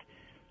just,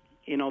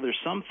 there's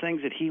some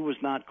things that he was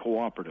not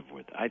cooperative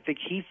with. I think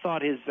he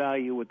thought his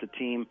value with the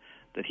team,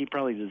 that he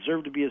probably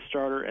deserved to be a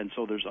starter, and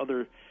so there's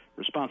other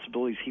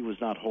responsibilities he was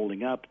not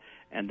holding up,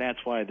 and that's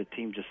why the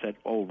team just said,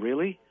 oh,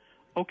 really?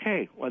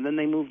 Okay. Well, then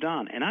they moved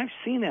on. And I've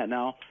seen that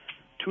now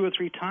 2 or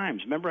 3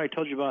 times. Remember I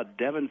told you about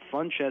Devin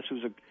Funchess,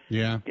 who's a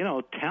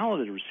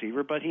talented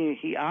receiver, but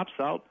he opts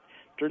out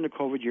during the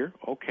COVID year.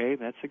 Okay,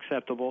 that's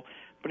acceptable.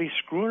 But he's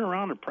screwing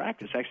around in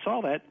practice. I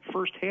saw that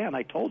firsthand.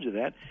 I told you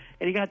that.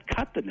 And he got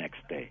cut the next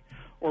day.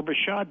 Or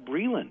Bashad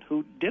Breeland,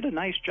 who did a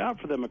nice job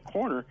for them at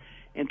corner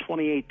in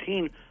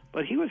 2018,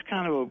 but he was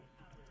kind of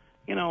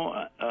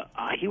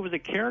he was a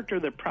character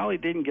that probably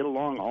didn't get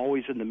along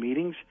always in the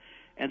meetings.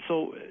 And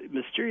so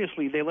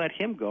mysteriously they let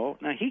him go.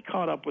 Now he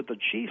caught up with the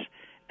Chiefs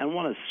and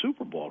won a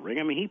Super Bowl ring.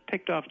 I mean, he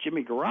picked off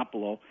Jimmy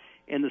Garoppolo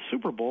in the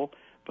Super Bowl,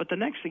 but the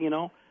next thing you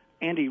know,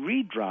 Andy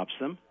Reid drops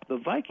him, the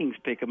Vikings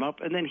pick him up,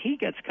 and then he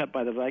gets cut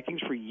by the Vikings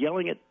for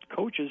yelling at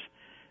coaches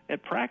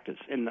at practice.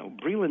 And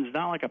Breeland's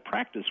not like a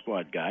practice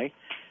squad guy.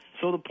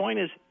 So the point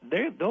is,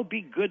 they'll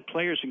be good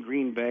players in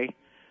Green Bay,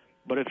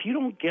 but if you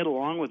don't get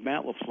along with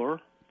Matt LaFleur,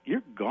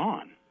 you're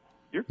gone.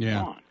 You're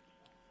gone.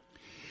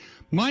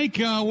 Mike,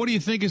 what do you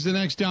think is the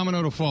next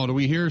domino to fall? Do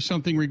we hear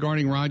something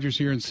regarding Rodgers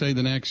here in, say,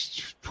 the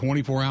next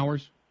 24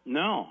 hours?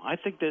 No, I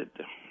think that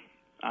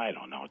I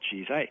don't know.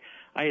 Geez, I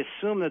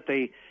assume that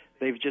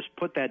they've just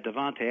put that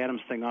Davante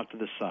Adams thing off to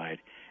the side,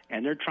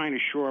 and they're trying to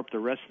shore up the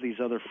rest of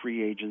these other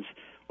free agents,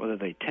 whether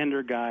they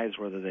tender guys,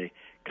 whether they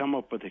come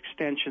up with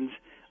extensions.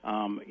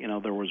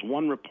 There was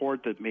one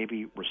report that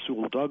maybe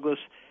Rasul Douglas,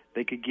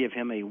 they could give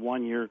him a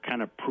 1-year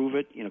kind of prove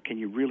it. Can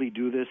you really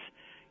do this?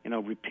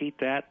 Repeat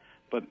that.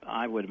 But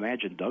I would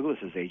imagine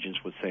Douglas's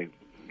agents would say,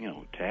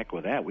 to heck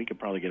with that. We could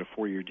probably get a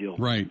 4-year deal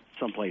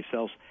someplace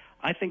else.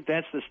 I think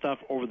that's the stuff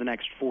over the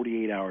next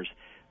 48 hours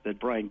that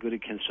Brian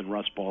Gutekunst and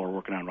Russ Ball are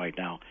working on right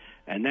now.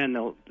 And then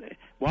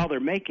while they're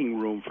making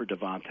room for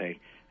Davante,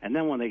 and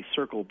then when they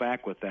circle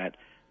back with that,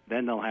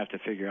 then they'll have to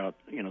figure out,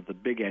 the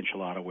big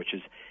enchilada, which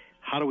is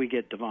how do we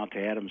get Davante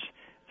Adams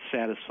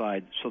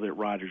satisfied so that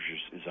Rodgers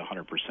is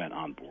 100%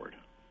 on board.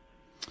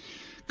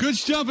 Good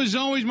stuff as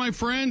always, my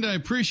friend. I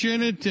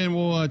appreciate it, and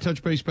we'll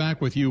touch base back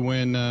with you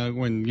when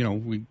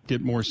we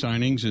get more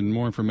signings and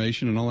more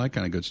information and all that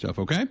kind of good stuff.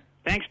 Okay?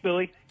 Thanks,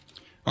 Billy.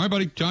 All right,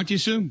 buddy. Talk to you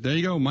soon. There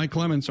you go. Mike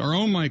Clemens, our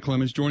own Mike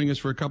Clemens, joining us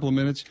for a couple of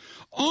minutes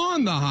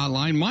on the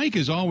hotline. Mike,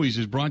 as always,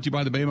 is brought to you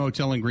by the Bay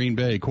Motel in Green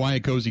Bay.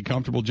 Quiet, cozy,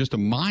 comfortable, just a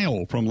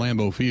mile from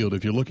Lambeau Field.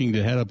 If you're looking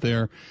to head up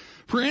there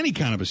for any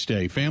kind of a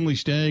stay, family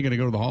stay, going to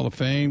go to the Hall of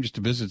Fame, just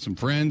to visit some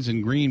friends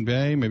in Green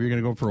Bay, maybe you're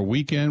going to go for a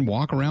weekend,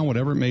 walk around,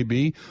 whatever it may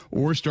be,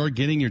 or start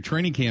getting your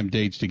training camp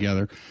dates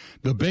together.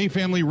 The Bay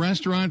Family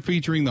Restaurant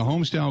featuring the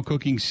homestyle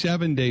cooking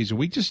 7 days a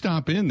week. Just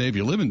stop in there if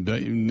you live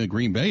in the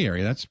Green Bay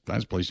area. That's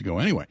a place to go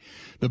anyway.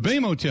 The Bay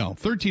Motel,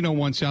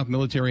 1301 South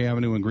Military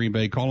Avenue in Green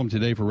Bay. Call them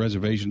today for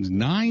reservations,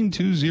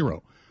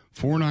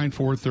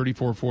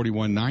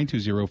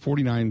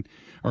 920-494-3441,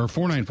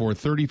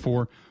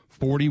 494-3441,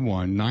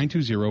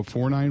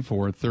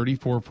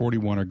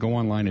 920-494-3441, or go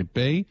online at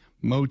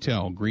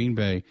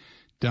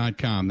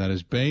baymotelgreenbay.com. That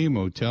is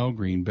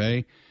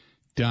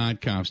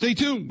baymotelgreenbay.com. Stay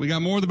tuned. We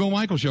got more of the Bill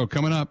Michaels Show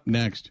coming up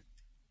next.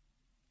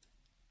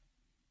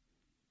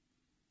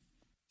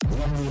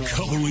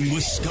 Covering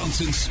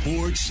Wisconsin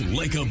sports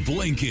like a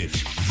blanket.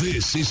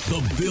 This is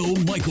the Bill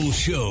Michaels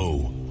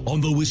Show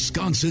on the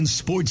Wisconsin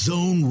Sports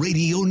Zone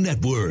Radio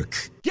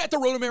Network. Get the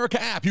Road America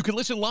app. You can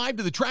listen live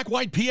to the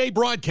Track-Wide PA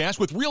broadcast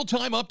with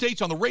real-time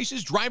updates on the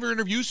races, driver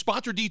interviews,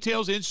 sponsor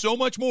details, and so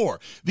much more.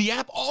 The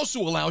app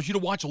also allows you to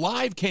watch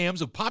live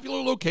cams of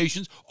popular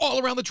locations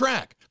all around the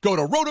track. Go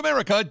to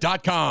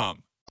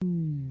roadamerica.com.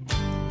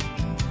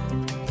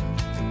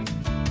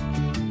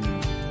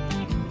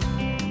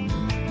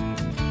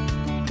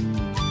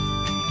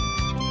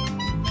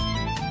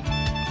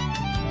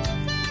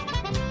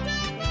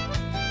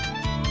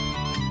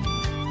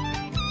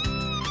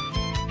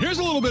 Here's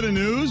a little bit of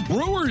news,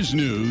 Brewers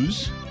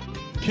news.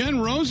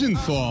 Ken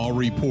Rosenthal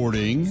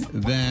reporting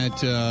that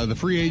the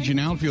free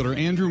agent outfielder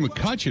Andrew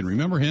McCutchen,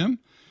 remember him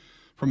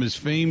from his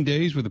famed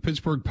days with the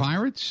Pittsburgh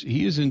Pirates?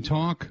 He is in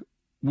talks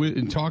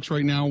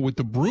right now with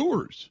the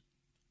Brewers.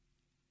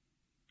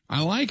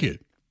 I like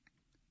it.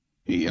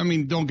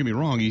 Don't get me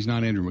wrong, he's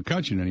not Andrew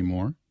McCutchen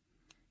anymore.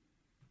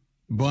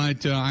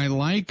 But I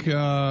like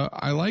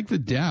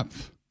the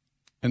depth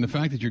and the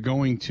fact that you're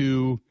going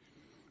to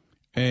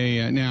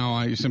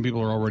some people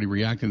are already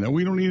reacting that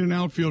we don't need an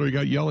outfielder. You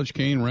got Yelich,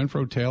 Kane,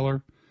 Renfroe,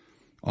 Taylor,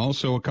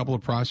 also a couple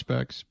of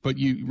prospects. But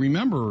you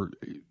remember,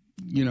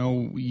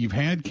 you've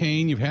had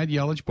Kane, you've had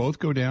Yelich, both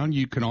go down.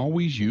 You can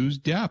always use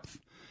depth.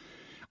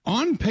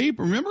 On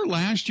paper, remember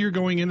last year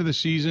going into the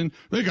season,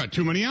 they got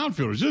too many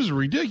outfielders. This is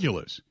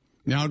ridiculous.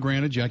 Now,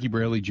 granted, Jackie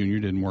Bradley Jr.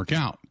 didn't work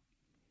out.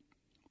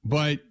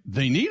 But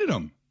they needed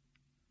him.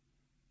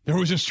 There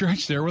was a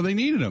stretch there where they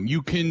needed him.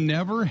 You can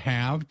never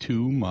have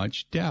too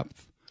much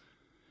depth.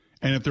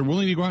 And if they're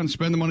willing to go out and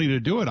spend the money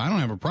to do it, I don't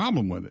have a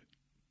problem with it.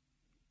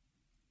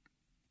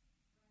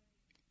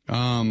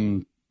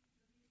 Then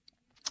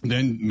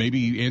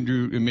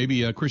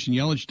maybe Christian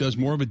Yelich does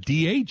more of a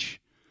DH.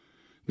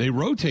 They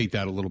rotate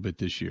that a little bit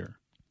this year.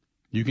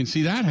 You can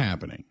see that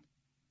happening.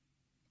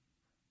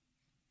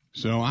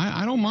 So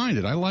I don't mind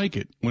it. I like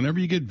it. Whenever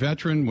you get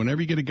veteran,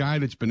 whenever you get a guy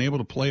that's been able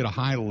to play at a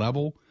high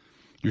level,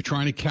 you're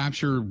trying to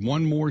capture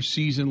one more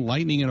season,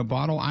 lightning in a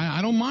bottle,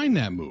 I don't mind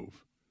that move.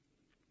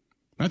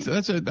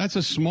 That's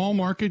a small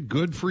market,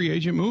 good free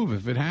agent move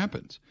if it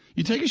happens.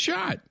 You take a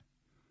shot.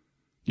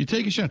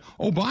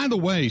 Oh, by the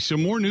way,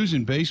 some more news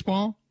in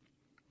baseball.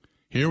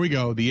 Here we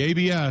go. The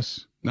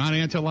ABS, not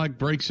anti-lock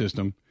brake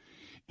system.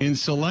 In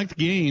select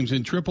games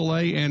in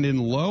AAA and in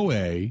low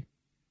A,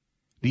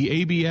 the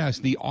ABS,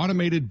 the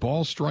automated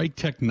ball strike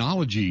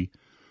technology,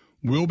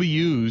 will be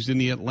used in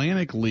the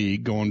Atlantic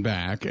League going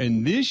back.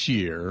 And this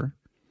year,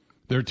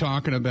 they're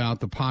talking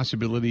about the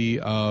possibility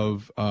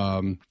of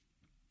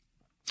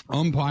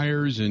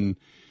umpires to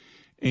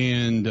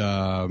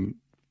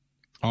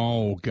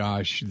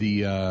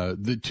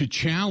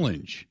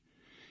challenge.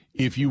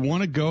 If you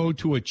want to go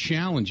to a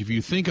challenge, if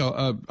you think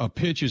a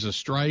pitch is a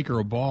strike or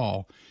a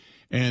ball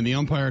and the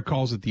umpire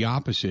calls it the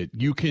opposite,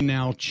 you can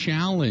now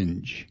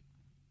challenge.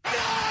 No!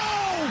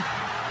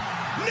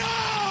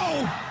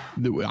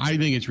 I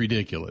think it's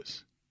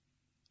ridiculous.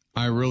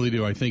 I really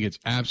do. I think it's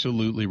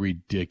absolutely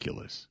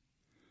ridiculous.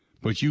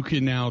 But you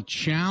can now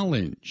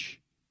challenge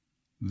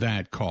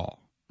that call.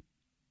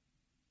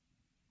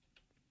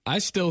 I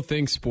still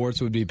think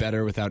sports would be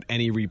better without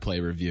any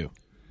replay review.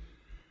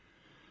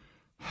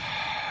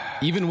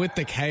 Even with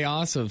the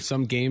chaos of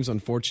some games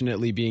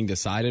unfortunately being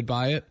decided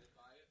by it,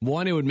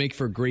 one, it would make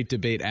for great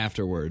debate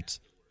afterwards.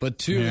 But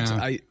two,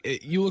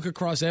 you look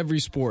across every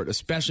sport,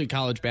 especially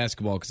college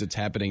basketball, because it's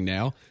happening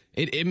now,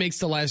 it makes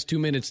the last 2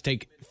 minutes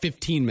take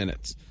 15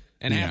 minutes.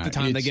 And half the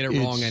time they get it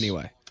wrong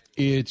anyway.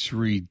 It's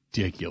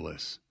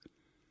ridiculous.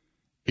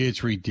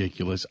 It's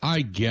ridiculous.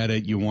 I get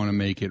it. You want to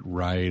make it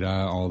right,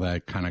 all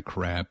that kind of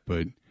crap.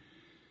 But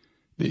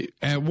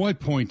at what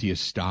point do you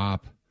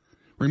stop?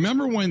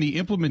 Remember when the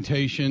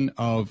implementation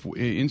of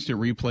instant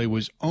replay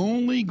was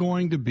only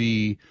going to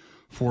be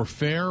for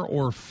fair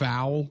or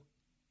foul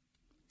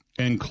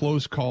and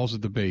close calls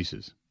at the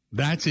bases?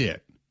 That's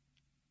it.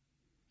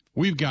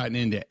 We've gotten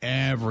into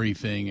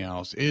everything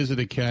else. Is it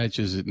a catch?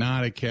 Is it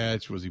not a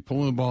catch? Was he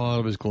pulling the ball out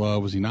of his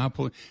glove? Was he not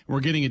pulling? We're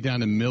getting it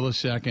down to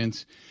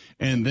milliseconds.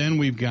 And then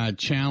we've got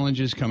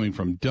challenges coming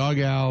from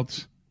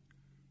dugouts.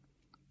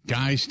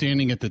 Guys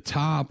standing at the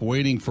top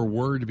waiting for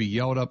word to be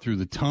yelled up through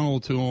the tunnel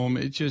to them.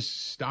 It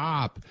just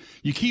stop.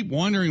 You keep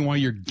wondering why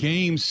your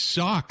game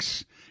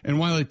sucks and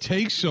why it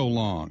takes so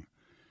long.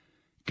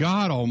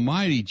 God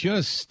almighty,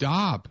 just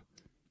stop.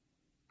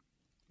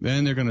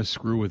 Then they're going to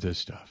screw with this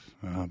stuff.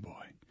 Oh, boy.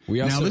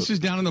 Now, this is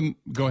down in the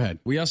 – go ahead.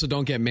 We also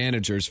don't get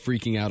managers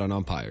freaking out on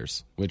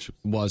umpires, which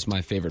was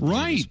my favorite part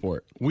of the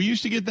sport. We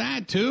used to get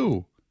that,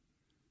 too.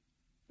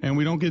 And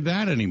we don't get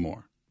that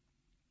anymore.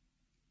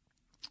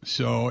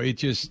 So it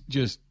just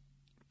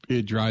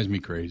it drives me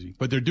crazy.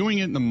 But they're doing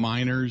it in the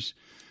minors.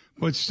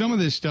 But some of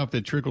this stuff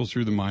that trickles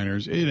through the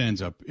minors, it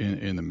ends up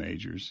in the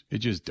majors. It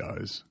just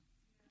does.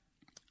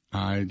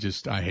 I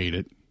hate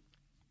it.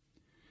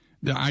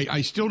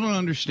 I still don't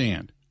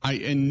understand.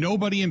 And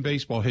nobody in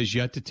baseball has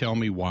yet to tell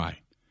me why.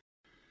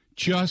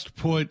 Just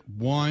put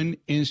one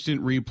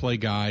instant replay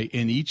guy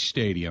in each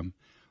stadium,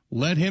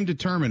 let him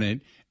determine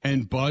it,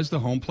 and buzz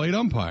the home plate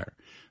umpire.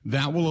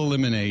 That will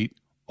eliminate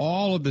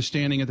all of the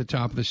standing at the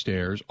top of the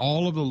stairs,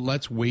 all of the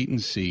let's wait and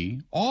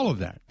see, all of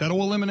that.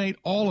 That'll eliminate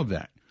all of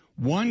that.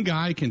 One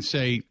guy can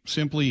say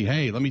simply,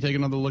 hey, let me take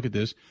another look at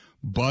this,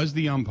 buzz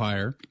the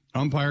umpire,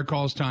 umpire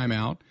calls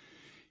timeout,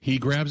 he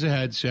grabs a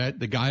headset,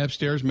 the guy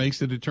upstairs makes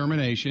the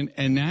determination,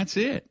 and that's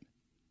it.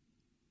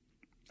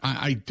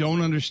 I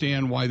don't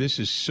understand why this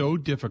is so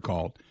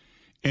difficult,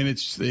 and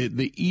it's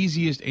the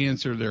easiest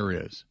answer there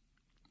is.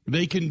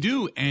 They can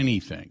do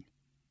anything.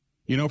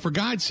 You know, for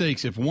God's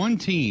sakes, if one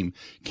team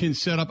can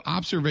set up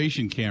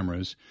observation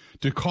cameras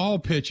to call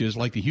pitches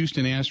like the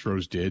Houston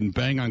Astros did and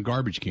bang on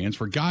garbage cans,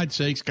 for God's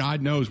sakes,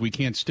 God knows we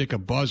can't stick a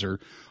buzzer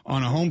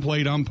on a home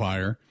plate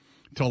umpire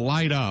to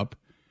light up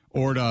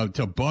or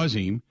to buzz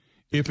him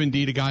if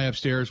indeed a guy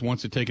upstairs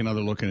wants to take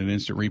another look at an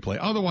instant replay.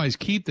 Otherwise,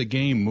 keep the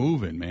game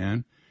moving,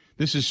 man.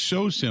 This is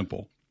so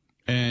simple,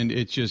 and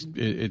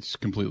it's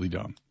completely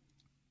dumb.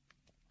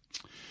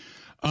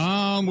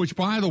 Which,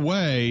 by the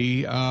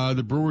way,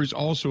 the Brewers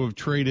also have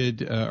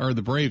traded, or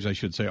the Braves, I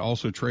should say,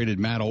 also traded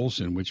Matt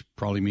Olson, which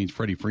probably means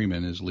Freddie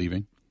Freeman is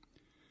leaving.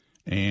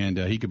 And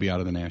he could be out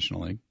of the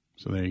National League.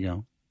 So there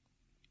you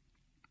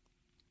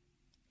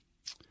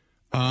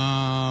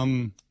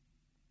go.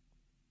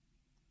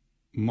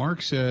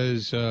 Mark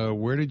says,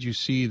 where did you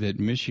see that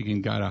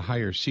Michigan got a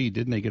higher seed?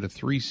 Didn't they get a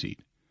 3 seed?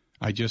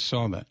 I just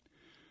saw that.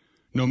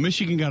 No,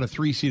 Michigan got a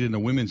 3 seed in the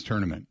women's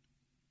tournament.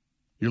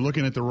 You're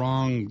looking at the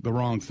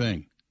wrong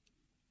thing.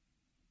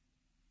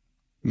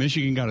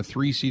 Michigan got a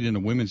 3 seed in the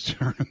women's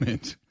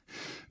tournament,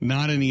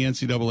 not in the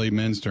NCAA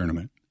men's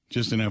tournament.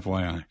 Just an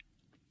FYI.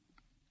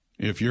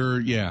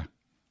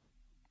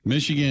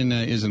 Michigan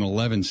is an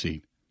 11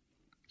 seed.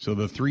 So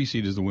the 3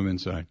 seed is the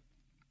women's side.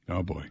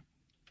 Oh, boy.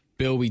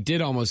 Bill, we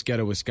did almost get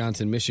a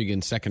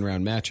Wisconsin-Michigan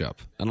second-round matchup.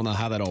 I don't know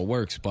how that all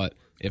works, but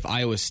if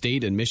Iowa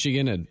State and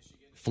Michigan had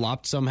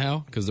flopped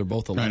somehow, because they're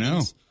both 11s. I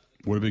know.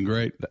 Would have been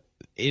great.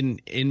 In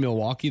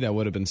Milwaukee, that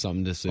would have been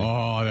something to see.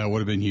 Oh, that would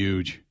have been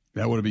huge.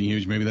 That would have been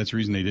huge. Maybe that's the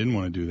reason they didn't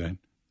want to do that.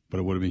 But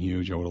it would have been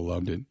huge. I would have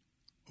loved it.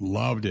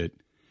 Loved it.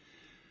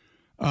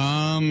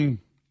 What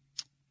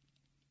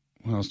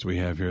else do we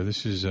have here?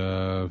 This is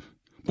by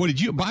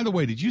the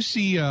way, did you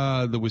see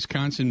the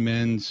Wisconsin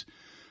men's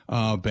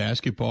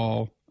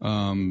basketball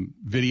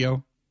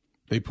video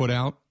they put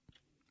out?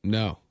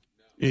 No.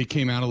 It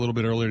came out a little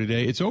bit earlier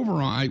today. It's over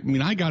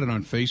on, I got it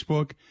on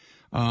Facebook.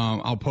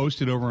 I'll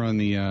post it over on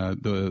the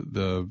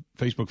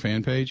Facebook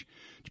fan page.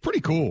 It's pretty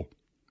cool.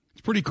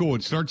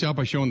 It starts out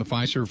by showing the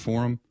Fiserv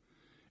Forum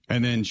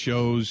and then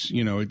shows,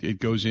 it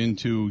goes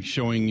into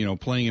showing,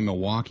 playing in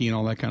Milwaukee and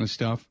all that kind of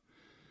stuff.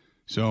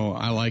 So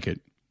I like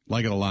it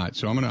a lot.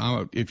 So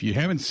I'm if you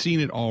haven't seen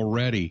it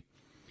already,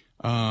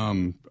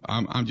 I'm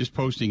just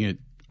posting it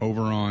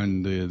over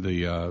on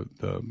the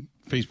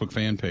Facebook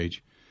fan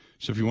page.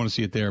 So if you want to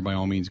see it there, by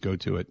all means, go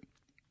to it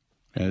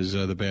as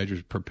the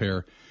Badgers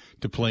prepare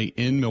to play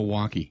in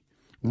Milwaukee.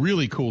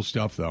 Really cool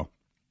stuff, though.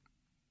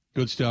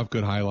 Good stuff,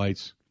 good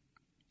highlights,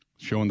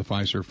 showing the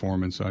Fiserv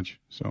Forum and such.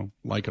 So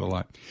like it a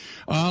lot.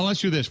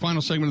 Let's do this.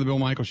 Final segment of the Bill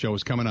Michaels Show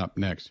is coming up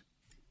next.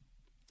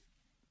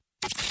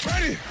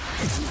 Ready?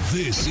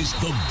 This is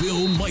the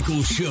Bill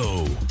Michaels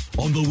Show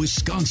on the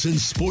Wisconsin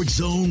Sports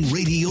Zone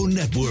Radio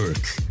Network.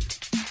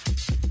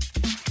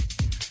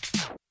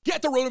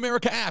 Get the Road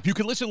America app. You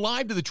can listen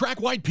live to the Track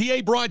White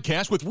PA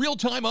broadcast with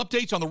real-time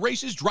updates on the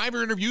races,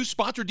 driver interviews,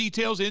 sponsor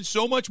details, and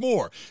so much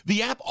more.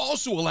 The app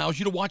also allows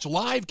you to watch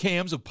live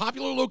cams of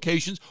popular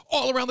locations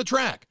all around the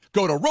track.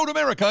 Go to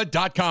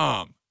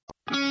roadamerica.com.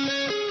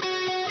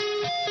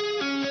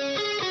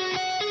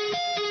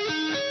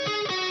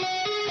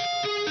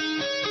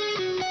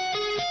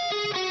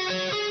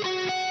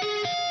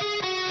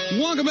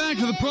 Welcome back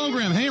to the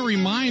program. Hey,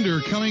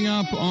 reminder, coming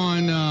up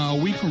on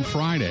a week from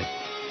Friday.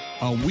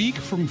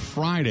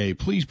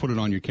 Please put it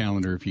on your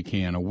calendar if you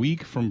can. A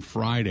week from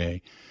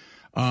Friday.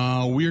 We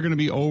are going to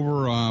be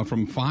over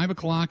from 5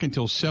 o'clock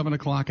until 7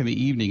 o'clock in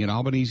the evening at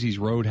Albanese's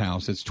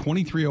Roadhouse. It's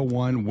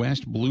 2301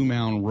 West Blue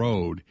Mound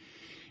Road.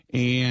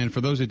 And for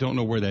those that don't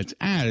know where that's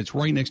at, it's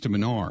right next to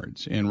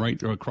Menards and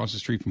right across the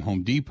street from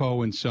Home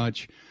Depot and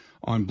such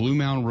on Blue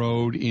Mound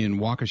Road in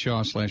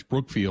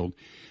Waukesha/Brookfield.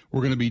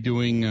 We're going to be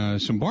doing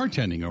some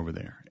bartending over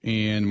there.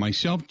 And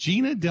myself,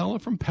 Gina Della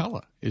from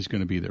Pella, is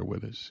going to be there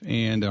with us.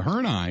 And her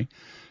and I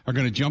are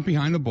going to jump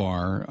behind the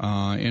bar,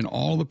 and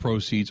all the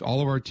proceeds, all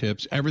of our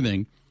tips,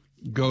 everything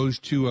goes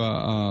to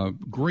a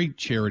great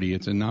charity.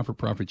 It's a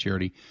not-for-profit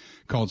charity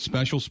called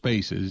Special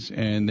Spaces,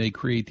 and they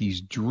create these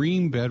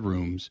dream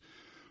bedrooms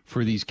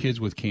for these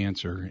kids with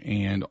cancer.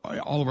 And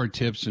all of our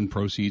tips and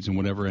proceeds and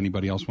whatever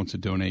anybody else wants to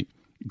donate,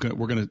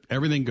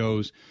 everything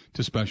goes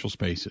to Special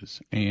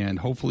Spaces, and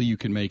hopefully you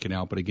can make it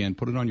out. But again,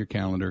 put it on your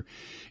calendar.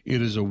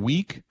 It is a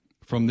week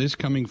from this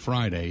coming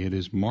Friday. It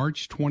is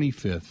March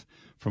 25th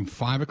from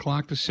 5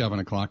 o'clock to 7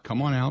 o'clock.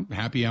 Come on out.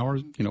 Happy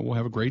hours. We'll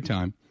have a great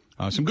time.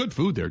 Some good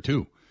food there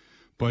too,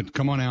 but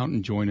come on out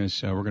and join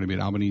us. We're going to be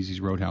at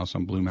Albanese's Roadhouse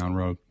on Blue Mound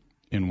Road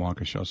in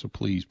Waukesha. So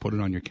please put it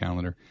on your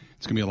calendar.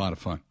 It's going to be a lot of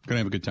fun. Going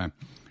to have a good time.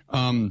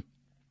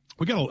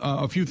 We got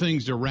a few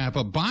things to wrap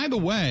up. By the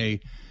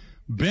way,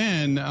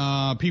 Ben,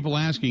 people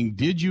asking,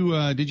 did you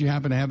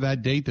happen to have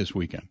that date this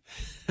weekend?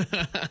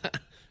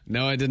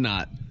 No, I did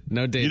not.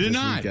 No date this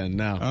weekend,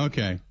 no.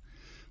 Okay.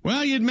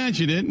 Well, you'd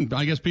mentioned it, and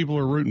I guess people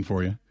are rooting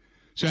for you.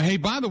 So, hey,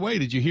 by the way,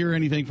 did you hear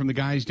anything from the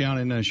guys down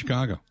in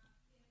Chicago?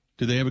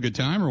 Did they have a good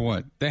time or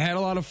what? They had a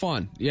lot of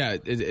fun. Yeah,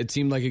 it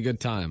seemed like a good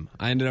time.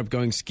 I ended up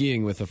going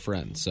skiing with a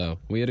friend, so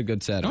we had a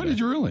good Saturday. Oh, did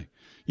you really?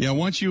 Yeah,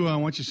 once you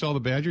saw the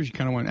Badgers, you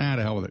kind of went,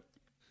 to hell with it.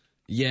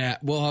 Yeah,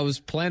 well, I was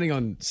planning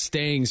on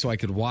staying so I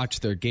could watch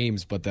their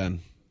games, but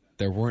then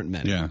there weren't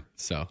many. Yeah.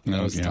 So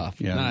that was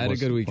tough. Yeah, I had a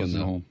good weekend,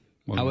 though.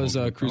 How was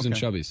Cruising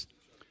Chubby's?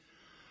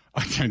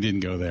 I didn't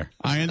go there.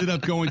 I ended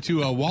up going to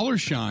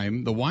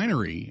Wallersheim, the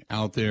winery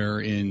out there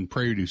in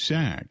Prairie du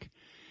Sac.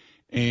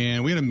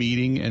 And we had a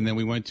meeting, and then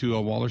we went to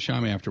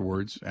Wallersheim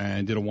afterwards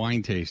and did a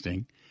wine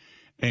tasting.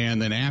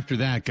 And then after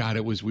that,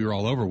 we were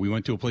all over. We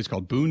went to a place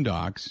called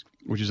Boondocks,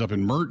 which is up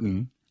in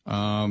Merton,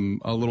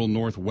 a little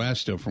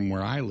northwest of from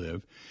where I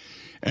live.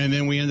 And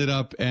then we ended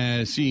up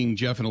seeing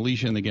Jeff and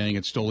Alicia and the gang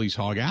at Stoley's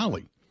Hog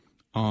Alley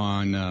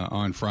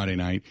on Friday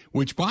night,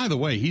 which, by the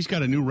way, he's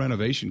got a new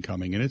renovation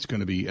coming, and it's going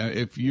to be,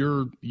 if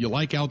you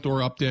like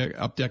outdoor up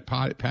deck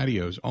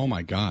patios, oh,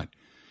 my God,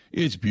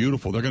 it's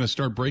beautiful. They're going to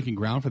start breaking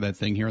ground for that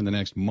thing here in the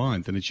next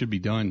month, and it should be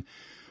done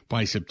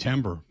by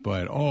September.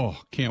 But,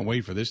 can't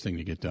wait for this thing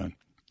to get done.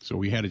 So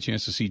we had a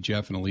chance to see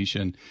Jeff and Alicia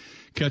and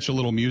catch a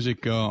little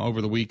music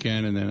over the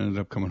weekend, and then ended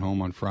up coming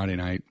home on Friday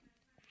night.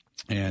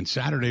 And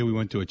Saturday we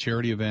went to a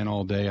charity event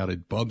all day out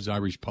at Bub's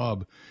Irish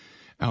Pub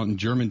out in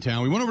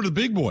Germantown. We went over to the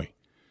Big Boy,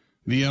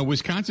 the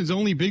Wisconsin's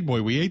only Big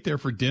Boy. We ate there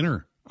for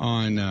dinner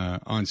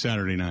on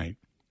Saturday night,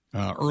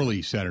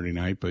 early Saturday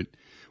night. But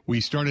we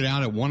started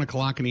out at 1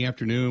 o'clock in the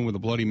afternoon with a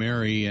Bloody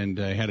Mary and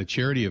had a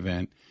charity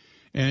event.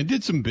 And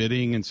did some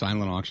bidding and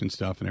silent auction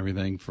stuff and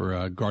everything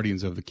for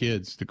Guardians of the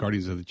Kids, the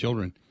Guardians of the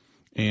Children.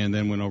 And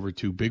then went over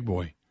to Big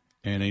Boy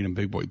and ate him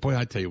Big Boy. Boy,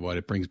 I tell you what,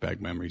 it brings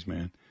back memories,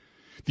 man.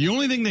 The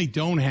only thing they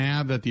don't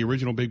have that the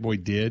original Big Boy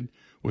did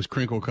was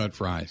crinkle cut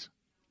fries.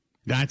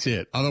 That's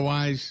it.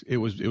 Otherwise, it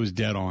was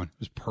dead on. It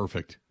was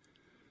perfect.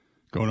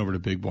 Going over to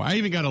Big Boy. I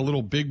even got a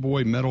little Big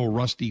Boy metal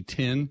rusty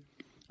tin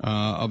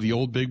of the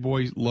old Big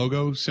Boy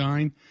logo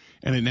sign,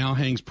 and it now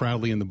hangs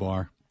proudly in the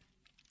bar,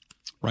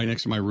 right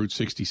next to my Route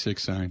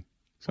 66 sign.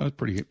 So I was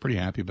pretty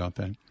happy about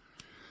that.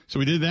 So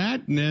we did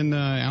that, and then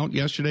out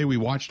yesterday we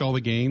watched all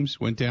the games,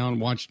 went down,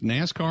 watched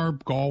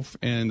NASCAR, golf,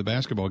 and the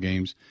basketball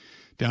games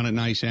down at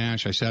Nice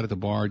Ash. I sat at the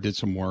bar, did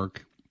some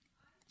work,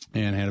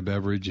 and had a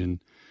beverage,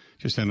 and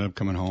just ended up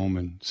coming home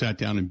and sat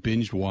down and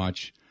binged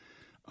watch.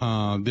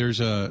 There's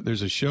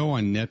a show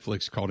on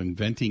Netflix called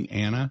Inventing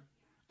Anna.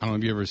 I don't know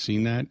if you've ever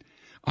seen that.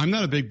 I'm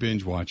not a big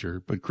binge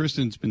watcher, but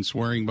Kristen's been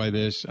swearing by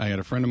this. I had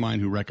a friend of mine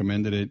who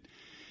recommended it.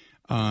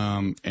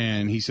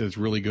 And he said it's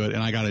really good.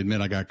 And I got to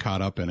admit, I got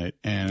caught up in it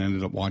and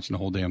ended up watching the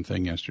whole damn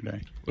thing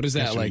yesterday. What is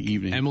that, like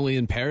evening. Emily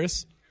in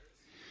Paris?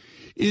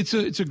 It's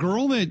a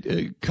girl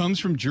that comes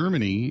from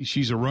Germany.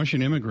 She's a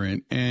Russian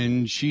immigrant,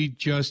 and she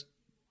just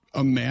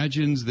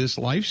imagines this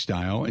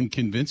lifestyle and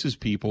convinces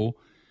people.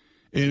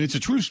 And it's a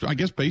true, I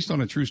guess, based on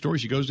a true story.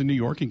 She goes to New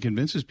York and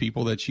convinces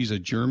people that she's a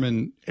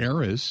German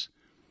heiress,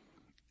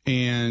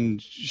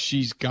 and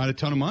she's got a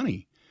ton of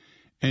money.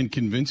 And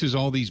convinces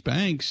all these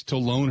banks to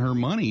loan her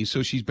money.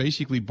 So she's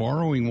basically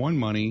borrowing one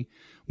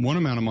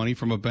amount of money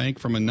from a bank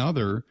from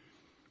another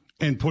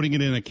and putting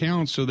it in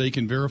accounts so they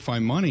can verify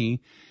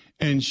money.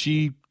 And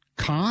she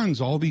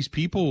cons all these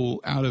people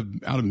out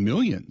of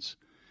millions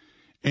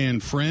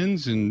and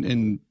friends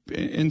and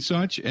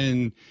such.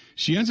 And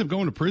she ends up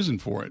going to prison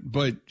for it.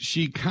 But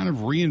she kind of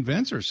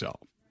reinvents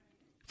herself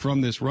from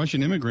this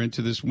Russian immigrant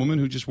to this woman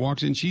who just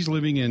walks in. She's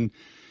living in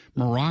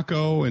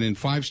Morocco and in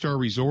 5-star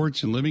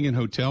resorts and living in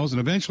hotels,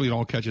 and eventually it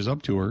all catches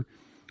up to her.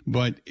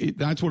 But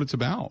that's what it's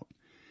about.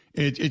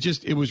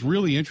 It was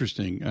really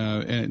interesting.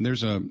 And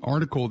there's an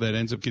article that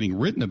ends up getting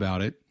written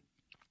about it,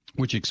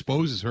 which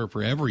exposes her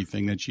for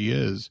everything that she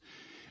is.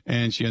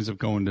 And she ends up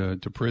going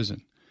to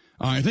prison.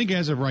 I think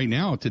as of right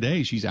now,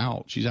 today, she's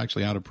out. She's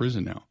actually out of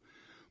prison now.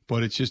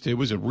 But it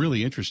was a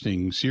really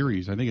interesting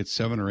series. I think it's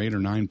 7 or 8 or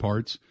 9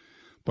 parts.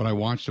 But I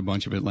watched a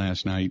bunch of it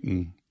last night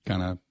and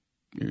kind of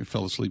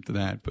fell asleep to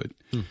that. But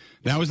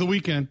that was the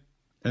weekend.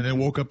 And then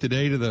woke up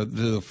today to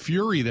the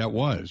fury that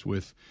was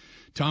with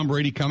Tom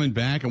Brady coming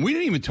back. And we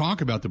didn't even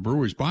talk about the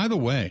Brewers. By the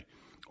way,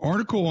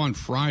 article on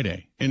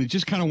Friday, and it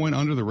just kind of went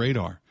under the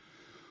radar.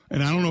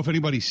 And I don't know if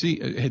anybody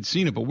had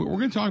seen it, but we're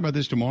going to talk about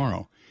this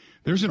tomorrow.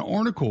 There's an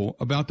article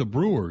about the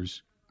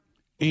Brewers,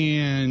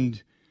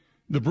 and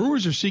the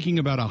Brewers are seeking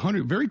about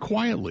very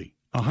quietly,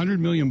 $100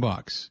 million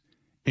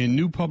in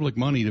new public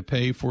money to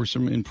pay for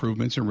some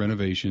improvements and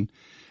renovation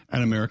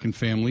at American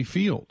Family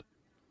Field.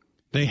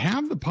 They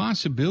have the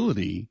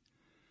possibility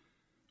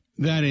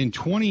that in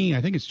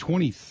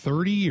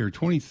 2030 or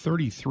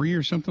 2033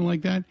 or something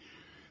like that,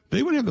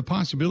 they would have the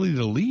possibility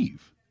to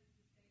leave.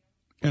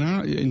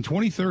 And in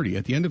 2030,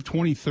 at the end of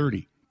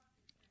 2030,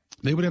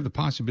 they would have the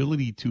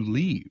possibility to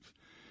leave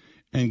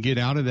and get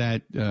out of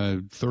that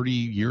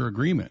 30-year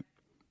agreement.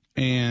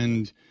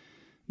 And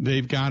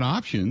they've got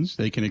options.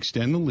 They can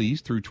extend the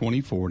lease through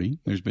 2040.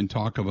 There's been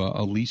talk of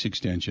a lease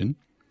extension.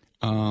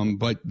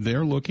 But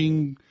they're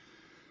looking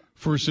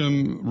for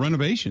some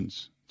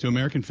renovations to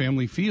American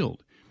Family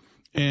Field.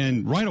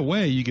 And right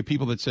away, you get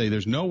people that say,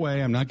 there's no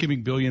way, I'm not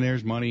giving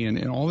billionaires money,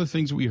 and all the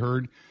things we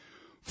heard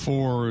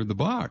for the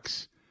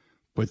Bucks.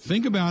 But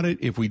think about it,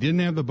 if we didn't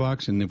have the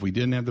Bucks and if we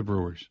didn't have the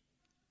Brewers,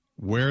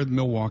 where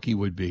Milwaukee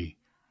would be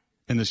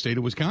and the state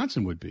of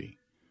Wisconsin would be.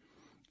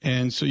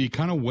 And so you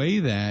kind of weigh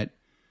that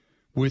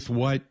with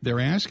what they're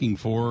asking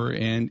for,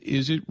 and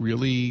is it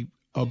really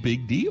a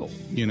big deal?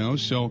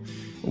 So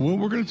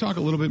we're going to talk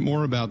a little bit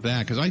more about that,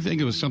 because I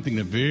think it was something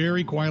that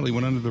very quietly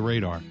went under the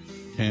radar,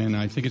 and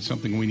I think it's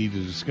something we need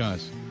to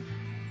discuss.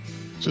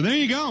 So there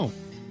you go.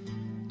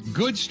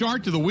 Good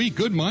start to the week.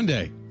 Good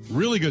Monday.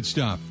 Really good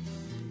stuff.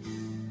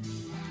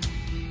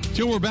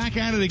 Till we're back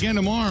at it again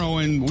tomorrow,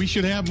 and we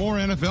should have more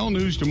NFL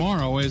news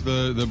tomorrow, as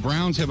the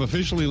Browns have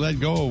officially let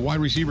go of wide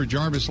receiver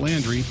Jarvis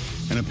Landry,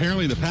 and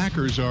apparently the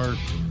Packers are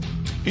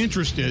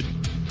interested.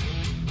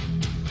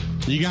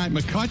 You got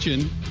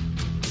McCutcheon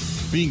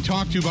being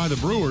talked to by the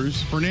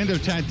Brewers. Fernando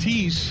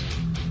Tatis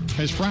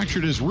has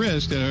fractured his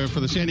wrist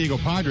for the San Diego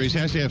Padres,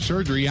 has to have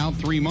surgery, out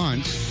 3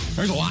 months.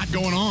 There's a lot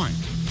going on.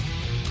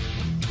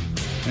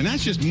 And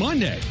that's just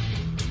Monday.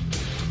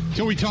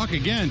 Till we talk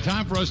again,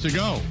 time for us to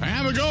go.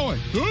 Have a going.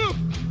 The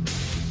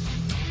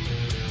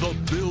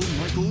Bill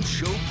Michaels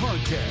Show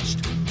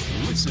podcast.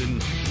 Listen,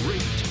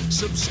 rate,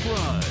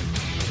 subscribe.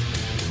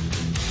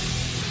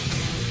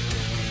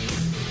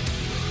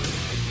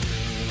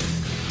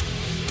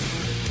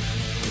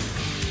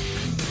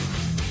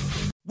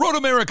 Road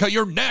America,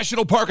 your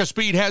national park of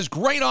speed, has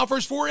great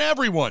offers for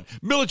everyone.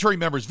 Military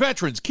members,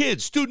 veterans,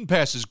 kids, student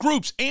passes,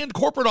 groups, and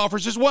corporate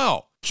offers as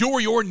well. Cure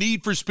your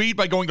need for speed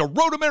by going to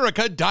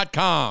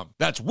roadamerica.com.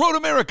 That's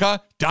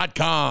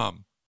roadamerica.com.